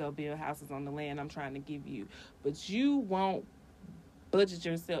family can go build houses on the land I'm trying to give you. But you won't budget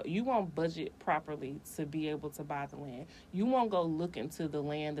yourself. You won't budget properly to be able to buy the land. You won't go look into the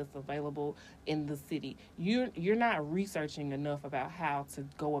land that's available in the city. You're not researching enough about how to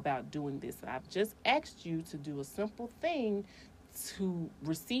go about doing this. I've just asked you to do a simple thing to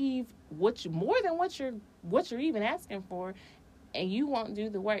receive more than what you're even asking for, and you won't do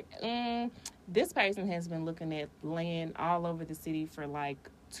the work. This person has been looking at land all over the city for like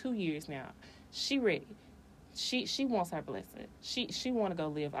 2 years now. She ready. She wants her blessing. She want to go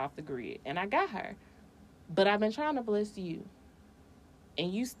live off the grid, and I got her. But I've been trying to bless you,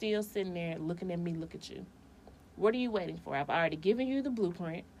 and you still sitting there looking at me. Look at you. What are you waiting for? I've already given you the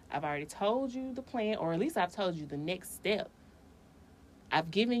blueprint. I've already told you the plan, or at least I've told you the next step. I've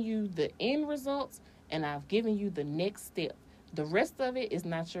given you the end results, and I've given you the next step. The rest of it is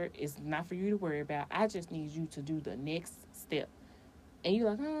not for you to worry about. I just need you to do the next step. And you're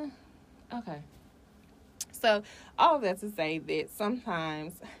like, okay. So all of that to say that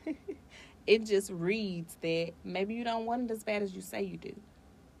sometimes it just reads that maybe you don't want it as bad as you say you do,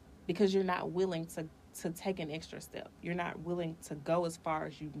 because you're not willing to take an extra step. You're not willing to go as far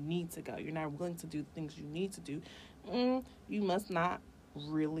as you need to go. You're not willing to do the things you need to do. You must not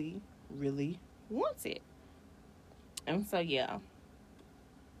really, really want it. And so, yeah,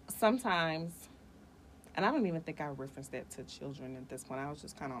 sometimes, and I don't even think I referenced that to children at this point. I was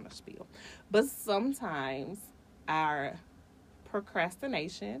just kind of on a spiel. But sometimes our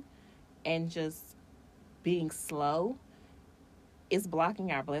procrastination and just being slow is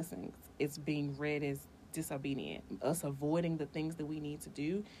blocking our blessings. It's being read as disobedient. Us avoiding the things that we need to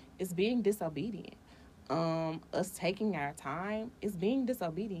do is being disobedient. Us taking our time is being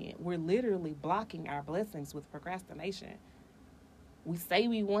disobedient. We're literally blocking our blessings with procrastination. We say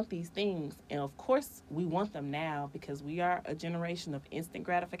we want these things, and of course we want them now because we are a generation of instant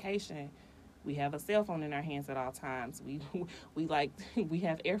gratification. We have a cell phone in our hands at all times. We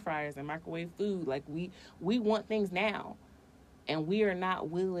have air fryers and microwave food. Like we want things now, and we are not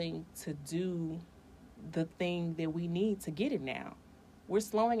willing to do the thing that we need to get it now. We're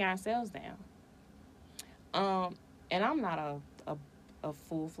slowing ourselves down. And I'm not a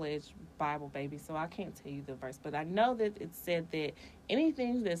full-fledged Bible baby, so I can't tell you the verse, but I know that it said that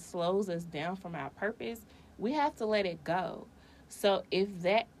anything that slows us down from our purpose, we have to let it go. So if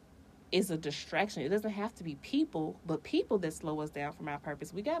that is a distraction, it doesn't have to be people, but people that slow us down from our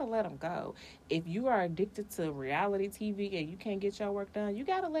purpose, we got to let them go. If you are addicted to reality TV and you can't get your work done, you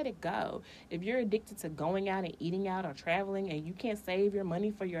got to let it go. If you're addicted to going out and eating out or traveling and you can't save your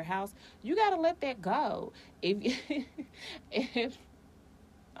money for your house, you got to let that go. If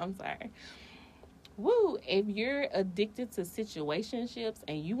I'm sorry. woo, if you're addicted to situationships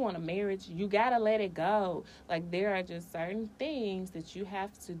and you want a marriage, you gotta let it go. Like, there are just certain things that you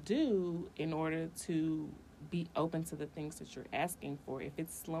have to do in order to be open to the things that you're asking for. If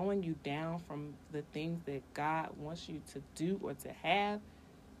it's slowing you down from the things that God wants you to do or to have,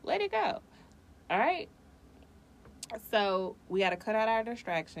 let it go. All right? So we got to cut out our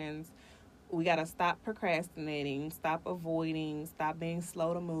distractions. We got to stop procrastinating, stop avoiding, stop being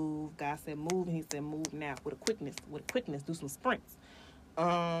slow to move. God said move, and he said move now with a quickness, do some sprints.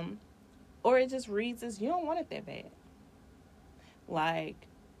 Or it just reads as you don't want it that bad. Like,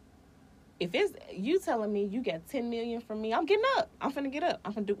 if it's you telling me you got 10 million from me, I'm getting up. I'm finna get up.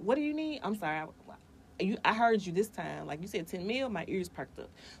 I'm finna do, what do you need? I'm sorry. I heard you this time. Like, you said 10 mil, my ears perked up.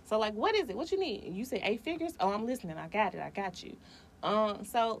 So, like, what is it? What you need? You said 8 figures? Oh, I'm listening. I got it. I got you.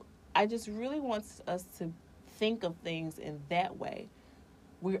 So I just really want us to think of things in that way.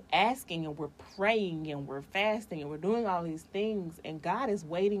 We're asking and we're praying and we're fasting and we're doing all these things, and God is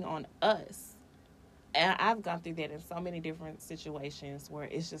waiting on us. And I've gone through that in so many different situations where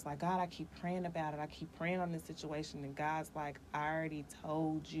it's just like, God, I keep praying about it. I keep praying on this situation. And God's like, I already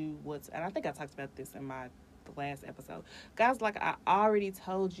told you what's, and I think I talked about this in the last episode. God's like, I already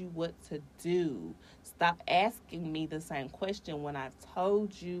told you what to do. Stop asking me the same question when I've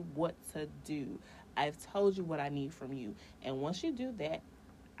told you what to do. I've told you what I need from you. And once you do that,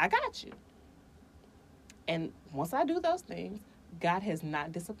 I got you. And once I do those things, God has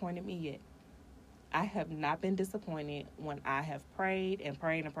not disappointed me yet. I have not been disappointed when I have prayed and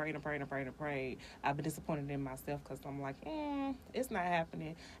prayed and prayed and prayed and prayed and prayed. I've been disappointed in myself because I'm like, it's not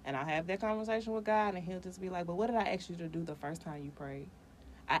happening. And I'll have that conversation with God, and he'll just be like, but what did I ask you to do the first time you prayed?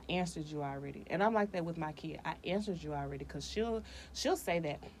 I answered you already. And I'm like that with my kid. I answered you already, because she'll say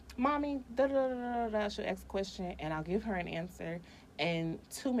that, Mommy, da-da-da-da-da. She'll ask a question, and I'll give her an answer. And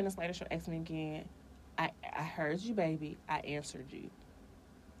 2 minutes later, she'll ask me again. I heard you, baby. I answered you.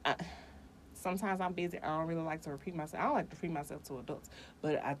 Sometimes I'm busy. I don't really like to repeat myself. I don't like to repeat myself to adults,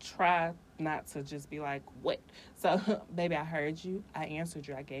 but I try not to just be like, what? So, baby, I heard you. I answered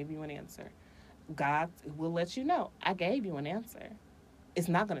you. I gave you an answer. God will let you know. I gave you an answer. It's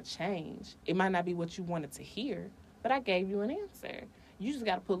not going to change. It might not be what you wanted to hear, but I gave you an answer. You just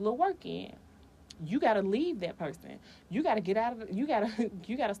got to put a little work in. You got to leave that person. You got to get out of it. You got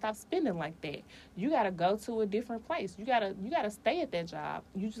to stop spending like that. You got to go to a different place. You got to stay at that job.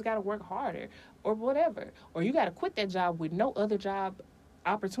 You just got to work harder or whatever. Or you got to quit that job with no other job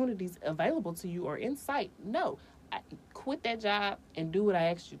opportunities available to you or in sight. No. Quit that job and do what I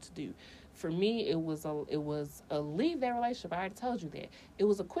asked you to do. For me, it was a leave that relationship. I already told you that. It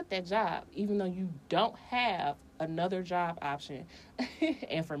was a quit that job, even though you don't have another job option.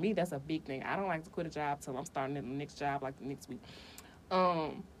 And for me, that's a big thing. I don't like to quit a job till I'm starting at the next job, like the next week.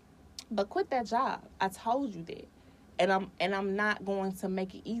 But quit that job. I told you that. And I'm not going to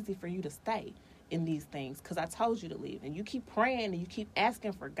make it easy for you to stay in these things, because I told you to leave. And you keep praying and you keep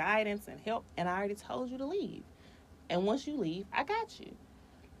asking for guidance and help, and I already told you to leave. And once you leave, I got you.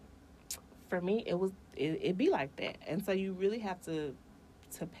 For me, it be like that. And so you really have to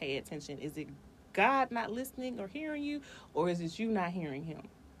pay attention. Is it God not listening or hearing you, or is it you not hearing him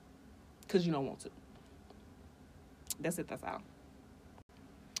because you don't want to? That's it. That's all.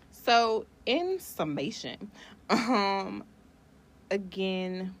 So in summation,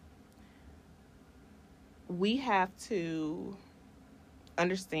 again, we have to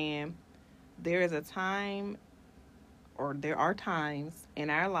understand there is a time, or there are times in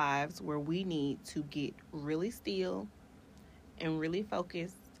our lives where we need to get really still and really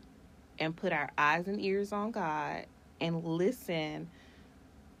focused and put our eyes and ears on God and listen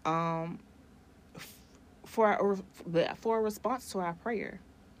for a response to our prayer.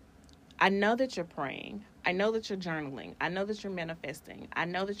 I know that you're praying. I know that you're journaling. I know that you're manifesting. I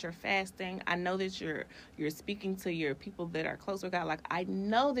know that you're fasting. I know that you're speaking to your people that are close with God. Like, I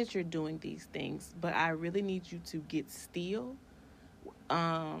know that you're doing these things, but I really need you to get still.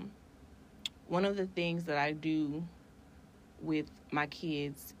 One of the things that I do with my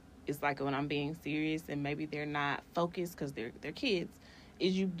kids is, like, when I'm being serious and maybe they're not focused because they're kids,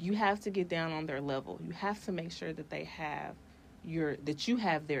 is you have to get down on their level. You have to make sure that they have you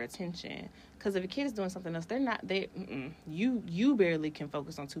have their attention. Because if a kid is doing something else, you barely can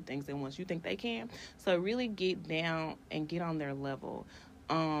focus on two things at once. You think they can? So really get down and get on their level.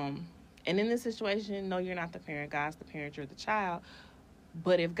 And in this situation, no, you're not the parent. God's the parent. You're the child.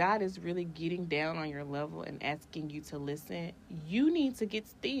 But if God is really getting down on your level and asking you to listen, you need to get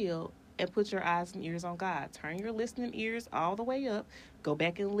still and put your eyes and ears on God. Turn your listening ears all the way up. Go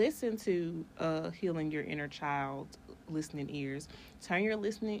back and listen to Healing Your Inner Child listening ears. Turn your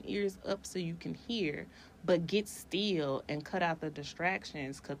listening ears up so you can hear, but get still and cut out the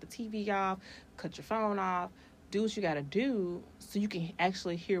distractions. Cut the TV off, cut your phone off. Do what you got to do so you can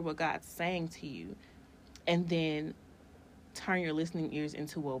actually hear what God's saying to you. And then turn your listening ears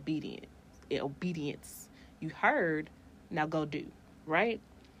into obedience. You heard, now go do, right?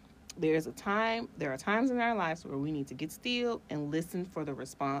 There are times in our lives where we need to get still and listen for the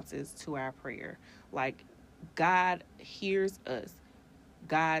responses to our prayer. Like, God hears us.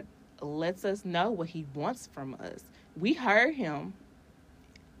 God lets us know what he wants from us. We heard him.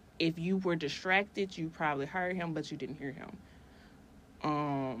 If you were distracted, you probably heard him, but you didn't hear him.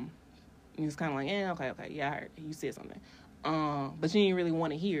 It's kind of like, okay, yeah, I heard you said something. But you didn't really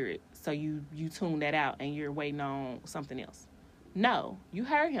want to hear it, so you tune that out and you're waiting on something else. No, you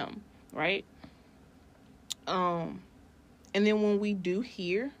heard him, right? And then when we do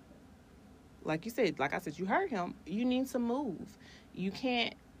hear, like I said, you heard him, you need to move. You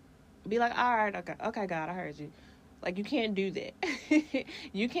can't be like, all right, okay, God, I heard you. Like, you can't do that.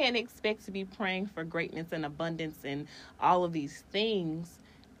 You can't expect to be praying for greatness and abundance and all of these things.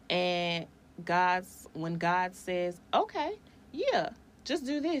 And when God says, okay, yeah, just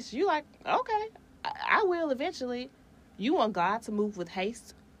do this. You like, okay, I will eventually. You want God to move with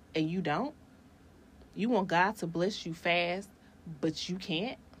haste and you don't. You want God to bless you fast, but you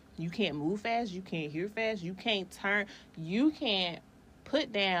can't. You can't move fast. You can't hear fast. You can't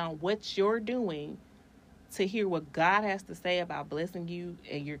put down what you're doing to hear what God has to say about blessing you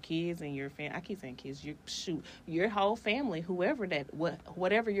and your kids and your family. I keep saying kids, your whole family,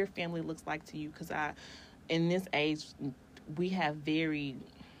 whatever your family looks like to you. Because in this age, we have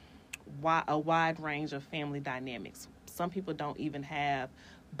a wide range of family dynamics. Some people don't even have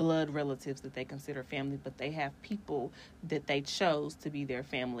blood relatives that they consider family, but they have people that they chose to be their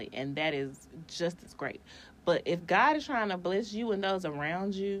family, and that is just as great. But if God is trying to bless you and those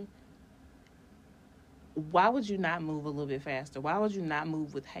around you, why would you not move a little bit faster? Why would you not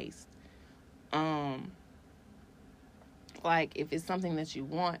move with haste? Like, if it's something that you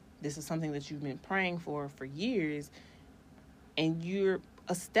want, this is something that you've been praying for years, and you're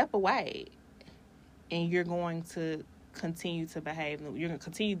a step away, and you're going to continue to behave, you're going to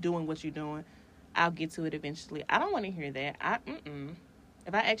continue doing what you're doing, I'll get to it eventually. I don't want to hear that.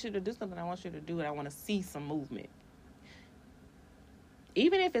 If I ask you to do something, I want you to do it. I want to see some movement.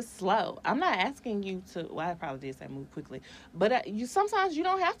 Even if it's slow, I'm not asking you to, well, I probably did say move quickly, but sometimes you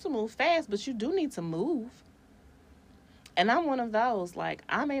don't have to move fast, but you do need to move. And I'm one of those, like,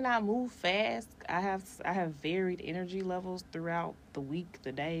 I may not move fast. I have varied energy levels throughout the week,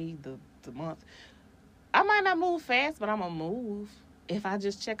 the day, the month. I might not move fast, but I'm going to move. If I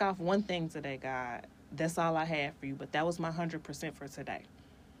just check off one thing today, God, that's all I have for you. But that was my 100% for today.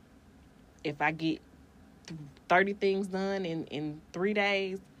 If I get 30 things done in 3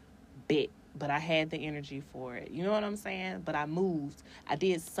 days, bet. But I had the energy for it. You know what I'm saying? But I moved. I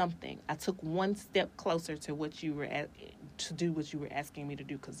did something. I took one step closer to what you were to do what you were asking me to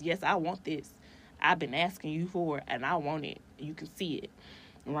do. Because, yes, I want this. I've been asking you for it, and I want it. You can see it,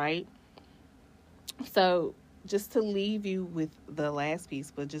 right? So, just to leave you with the last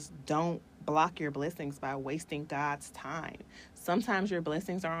piece, but just don't block your blessings by wasting God's time. Sometimes your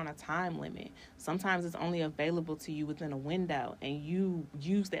blessings are on a time limit. Sometimes it's only available to you within a window, and you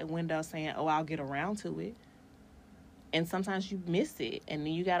use that window saying, oh, I'll get around to it. And sometimes you miss it, and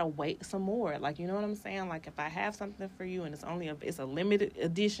then you got to wait some more. Like, you know what I'm saying? Like, if I have something for you and it's a limited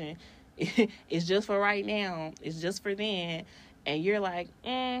edition, it's just for right now, it's just for then, and you're like,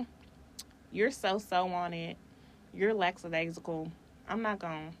 you're so on it, you're lackadaisical, I'm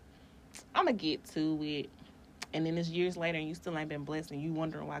gonna get to it. And then it's years later and you still ain't been blessed, and you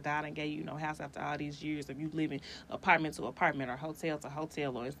wondering why God ain't gave you no house after all these years of you living apartment to apartment or hotel to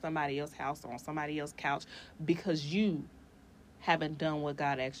hotel or in somebody else's house or on somebody else's couch because you haven't done what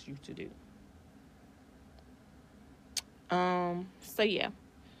God asked you to do. So yeah.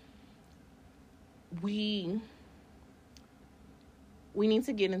 We need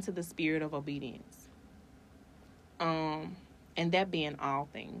to get into the spirit of obedience. And that being all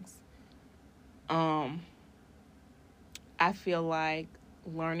things. I feel like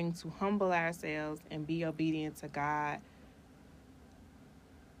learning to humble ourselves and be obedient to God.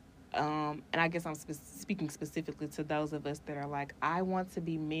 And I guess I'm speaking specifically to those of us that are like, I want to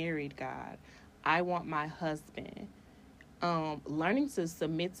be married, God. I want my husband. Learning to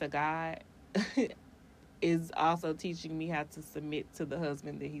submit to God is also teaching me how to submit to the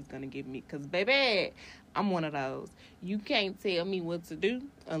husband that he's going to give me. Because, baby, I'm one of those. You can't tell me what to do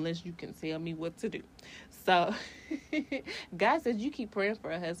unless you can tell me what to do. So, God says you keep praying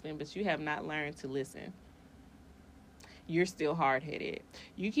for a husband, but you have not learned to listen. you're still hard-headed.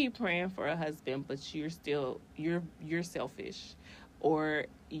 You keep praying for a husband, but you're selfish, or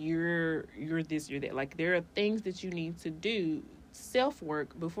you're this, you're that. Like, there are things that you need to do,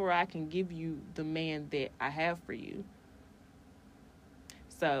 self-work, before I can give you the man that I have for you.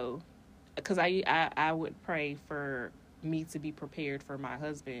 So, because I would pray for me to be prepared for my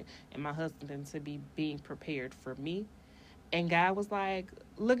husband, and my husband to be being prepared for me. And God was like,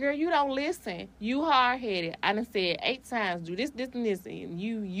 look, girl, you don't listen. You hard-headed. I done said 8 times, do this, this, and this. And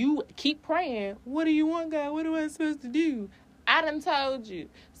you keep praying. What do you want, God? What am I supposed to do? I done told you.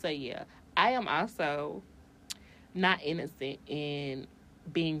 So, yeah, I am also not innocent in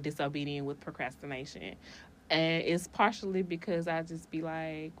being disobedient with procrastination. And it's partially because I just be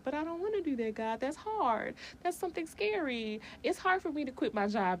like, but I don't want to do that, God. That's hard. That's something scary. It's hard for me to quit my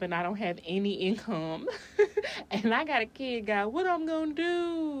job and I don't have any income. And I got a kid, God. What I'm going to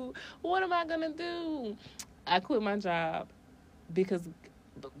do? What am I going to do? I quit my job because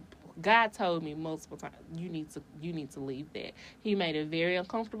God told me multiple times, you need to leave that. He made it very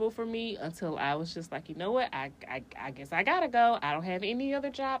uncomfortable for me until I was just like, you know what? I guess I gotta go. I don't have any other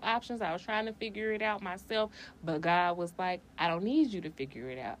job options. I was trying to figure it out myself, but God was like, I don't need you to figure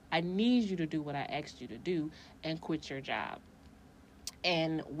it out. I need you to do what I asked you to do and quit your job.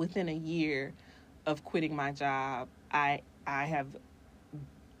 And within a year of quitting my job, I have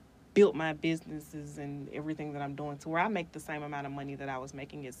built my businesses and everything that I'm doing to where I make the same amount of money that I was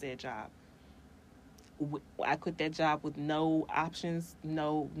making at said job. I quit that job with no options,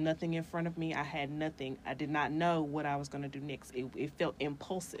 nothing in front of me. I had nothing. I did not know what I was going to do next. It felt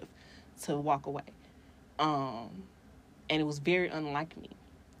impulsive to walk away. And it was very unlike me.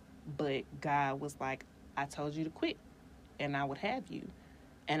 But God was like, I told you to quit, and I would have you,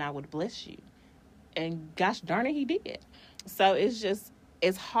 and I would bless you. And gosh darn it, he did. So it's just,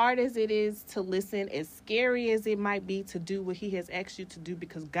 as hard as it is to listen, as scary as it might be to do what he has asked you to do,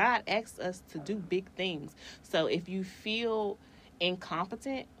 because God asks us to do big things. So if you feel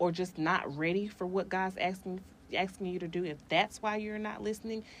incompetent or just not ready for what God's asking you to do, if that's why you're not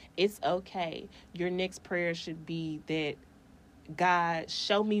listening, it's okay. Your next prayer should be that, God,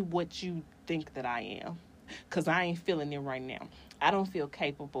 show me what you think that I am, because I ain't feeling it right now. I don't feel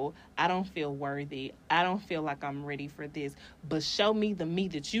capable. I don't feel worthy. I don't feel like I'm ready for this. But show me the me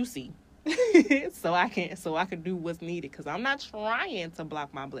that you see, so I can do what's needed. Because I'm not trying to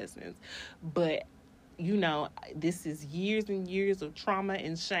block my blessings, but this is years and years of trauma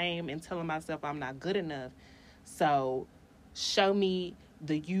and shame and telling myself I'm not good enough. So show me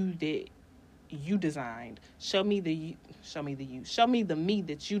the you that you designed. Show me the you. Show me the me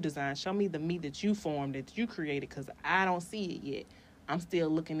that you designed. Show me the me that you formed, that you created, because I don't see it yet. I'm still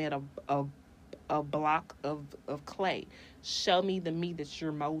looking at a block of clay. Show me the me that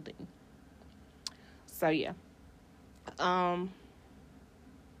you're molding. So yeah.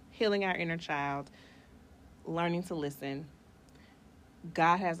 Healing our inner child, learning to listen.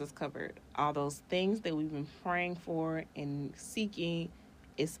 God has us covered. All those things that we've been praying for and seeking,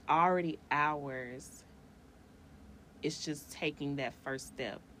 it's already ours. It's just taking that first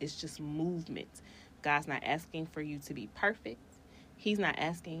step. It's just movement. God's not asking for you to be perfect. He's not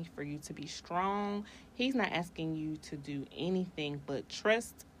asking for you to be strong. He's not asking you to do anything but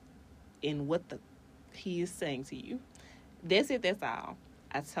trust in what he is saying to you. That's it. That's all.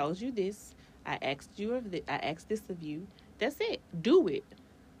 I told you this. I asked this of you. That's it. Do it.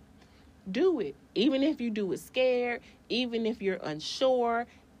 Do it. Even if you do it scared, even if you're unsure,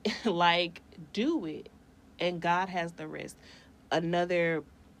 like, do it. And God has the rest. Another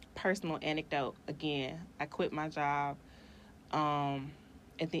personal anecdote. Again, I quit my job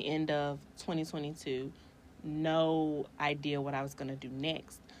at the end of 2022. No idea what I was going to do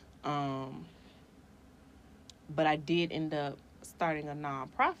next. But I did end up starting a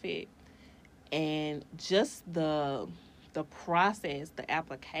nonprofit. And just the process, the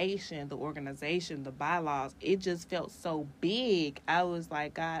application, the organization, the bylaws, it just felt so big. I was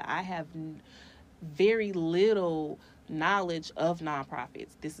like, God, I have very little knowledge of nonprofits.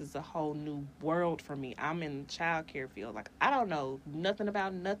 This is a whole new world for me. I'm in the child care field. Like, I don't know nothing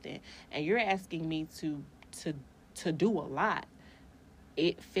about nothing. And you're asking me to do a lot.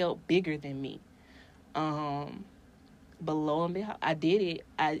 It felt bigger than me. But lo and behold, I did it.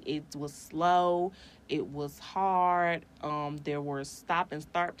 It was slow. It was hard. There were stop and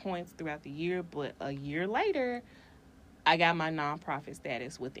start points throughout the year. But a year later, I got my nonprofit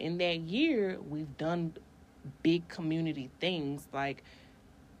status. Within that year, we've done big community things. Like,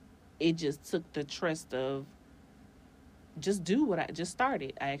 it just took the trust of just do what I just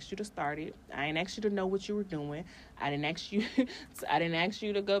started. I asked you to start it. I didn't ask you to know what you were doing. I didn't ask you I didn't ask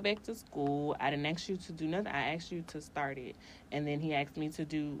you to go back to school. I didn't ask you to do nothing. I asked you to start it. And then he asked me to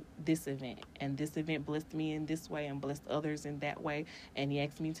do this event. And this event blessed me in this way and blessed others in that way. And he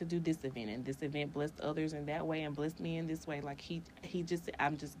asked me to do this event, and this event blessed others in that way and blessed me in this way. Like he just said,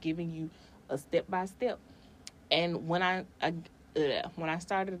 I'm just giving you a step by step. And when I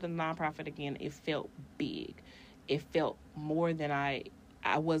started the nonprofit again, it felt big. It felt more than I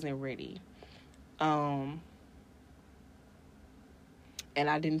wasn't ready. And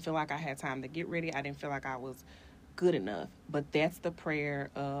I didn't feel like I had time to get ready. I didn't feel like I was good enough. But that's the prayer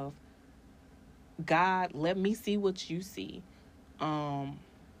of, God, let me see what you see. Help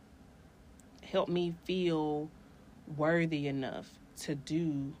me feel worthy enough to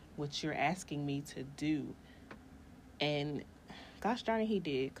do what you're asking me to do. And gosh darn it, he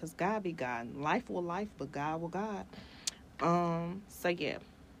did, because God be God. Life will life, but God will God. So yeah.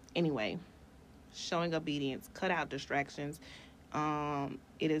 Anyway, showing obedience, cut out distractions.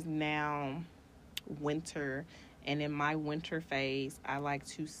 It is now winter, and in my winter phase, I like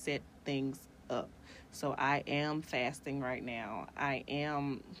to set things up. So I am fasting right now. I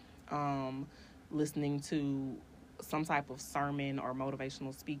am listening to some type of sermon or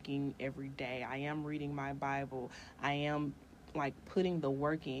motivational speaking every day. I am reading my Bible. I am like putting the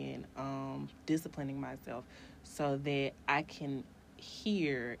work in, disciplining myself so that I can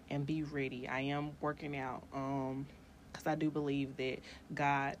hear and be ready. I am working out, because I do believe that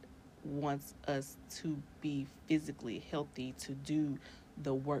God wants us to be physically healthy to do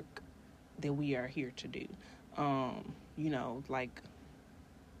the work that we are here to do. Like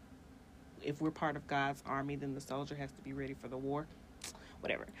if we're part of God's army, then the soldier has to be ready for the war,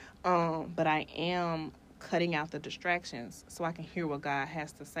 whatever. But I am cutting out the distractions so I can hear what God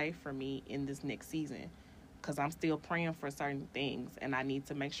has to say for me in this next season, because I'm still praying for certain things, and I need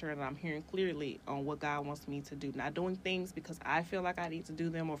to make sure that I'm hearing clearly on what God wants me to do. Not doing things because I feel like I need to do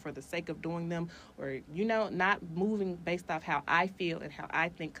them or for the sake of doing them, or, not moving based off how I feel and how I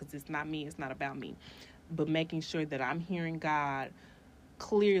think, because it's not me, it's not about me, but making sure that I'm hearing God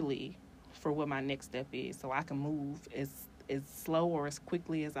clearly for what my next step is, so I can move as slow or as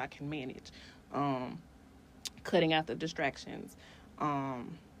quickly as I can manage. Cutting out the distractions,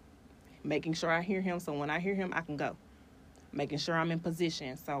 making sure I hear him, so when I hear him, I can go. Making sure I'm in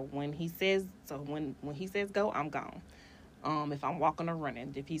position, so when he says go, I'm gone. If I'm walking or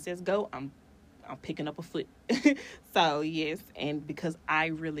running, if he says go, I'm picking up a foot. So yes, and because I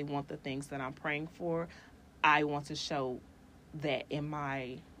really want the things that I'm praying for, I want to show that in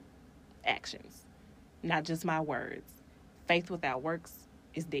my actions, not just my words. Faith without works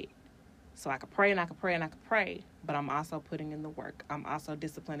is dead. So I could pray and I could pray and I could pray, but I'm also putting in the work. I'm also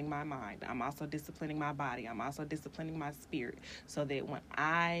disciplining my mind. I'm also disciplining my body. I'm also disciplining my spirit, so that when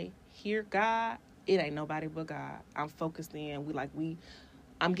I hear God, it ain't nobody but God. I'm focused in.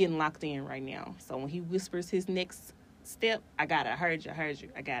 I'm getting locked in right now. So when he whispers his next step, I got it. I heard you.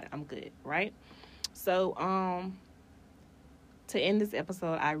 I got it. I'm good, right? So to end this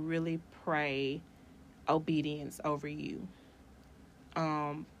episode, I really pray obedience over you.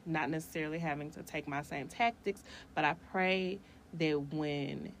 Not necessarily having to take my same tactics, but I pray that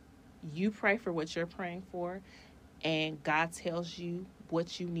when you pray for what you're praying for and God tells you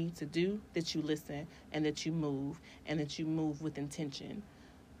what you need to do, that you listen and that you move, and that you move with intention.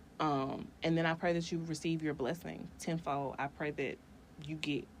 And then I pray that you receive your blessing tenfold. I pray that you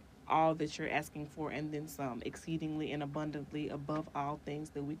get all that you're asking for and then some, exceedingly and abundantly above all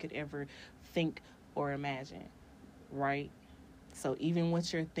things that we could ever think or imagine, right? So even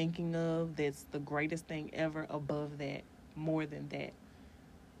what you're thinking of, that's the greatest thing ever, above that, more than that.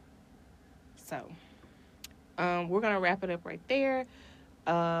 So we're going to wrap it up right there.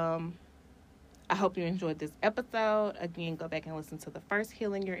 I hope you enjoyed this episode. Again, go back and listen to the first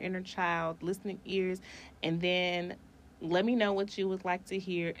Healing Your Inner Child, listening ears, and then let me know what you would like to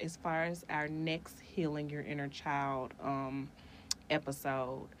hear as far as our next Healing Your Inner Child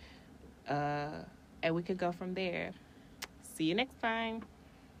episode. And we could go from there. See you next time.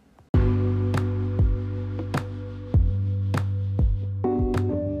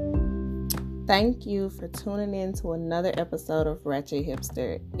 Thank you for tuning in to another episode of Ratchet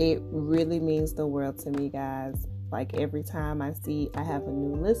Hipster. It really means the world to me, guys. Like every time I see I have a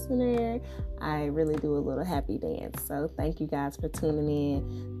new listener, I really do a little happy dance. So thank you guys for tuning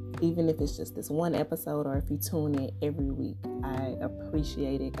in, even if it's just this one episode or if you tune in every week. I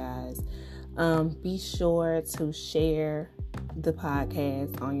appreciate it, guys. Be sure to share the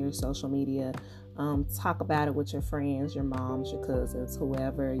podcast on your social media. Talk about it with your friends, your moms, your cousins,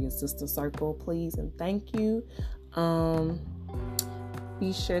 whoever, your sister circle, please, and thank you.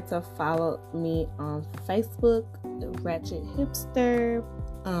 Be sure to follow me on Facebook, Ratchet Hipster,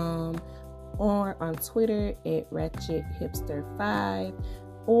 or on Twitter at Ratchet Hipster 5.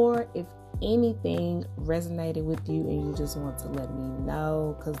 Or if anything resonated with you and you just want to let me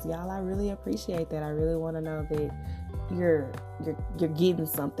know, because y'all, I really appreciate that. I really want to know that you're getting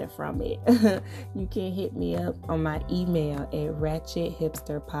something from it. You can hit me up on my email at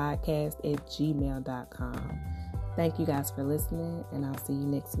ratchethipsterpodcast@gmail.com. Thank you guys for listening, and I'll see you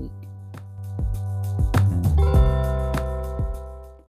next week.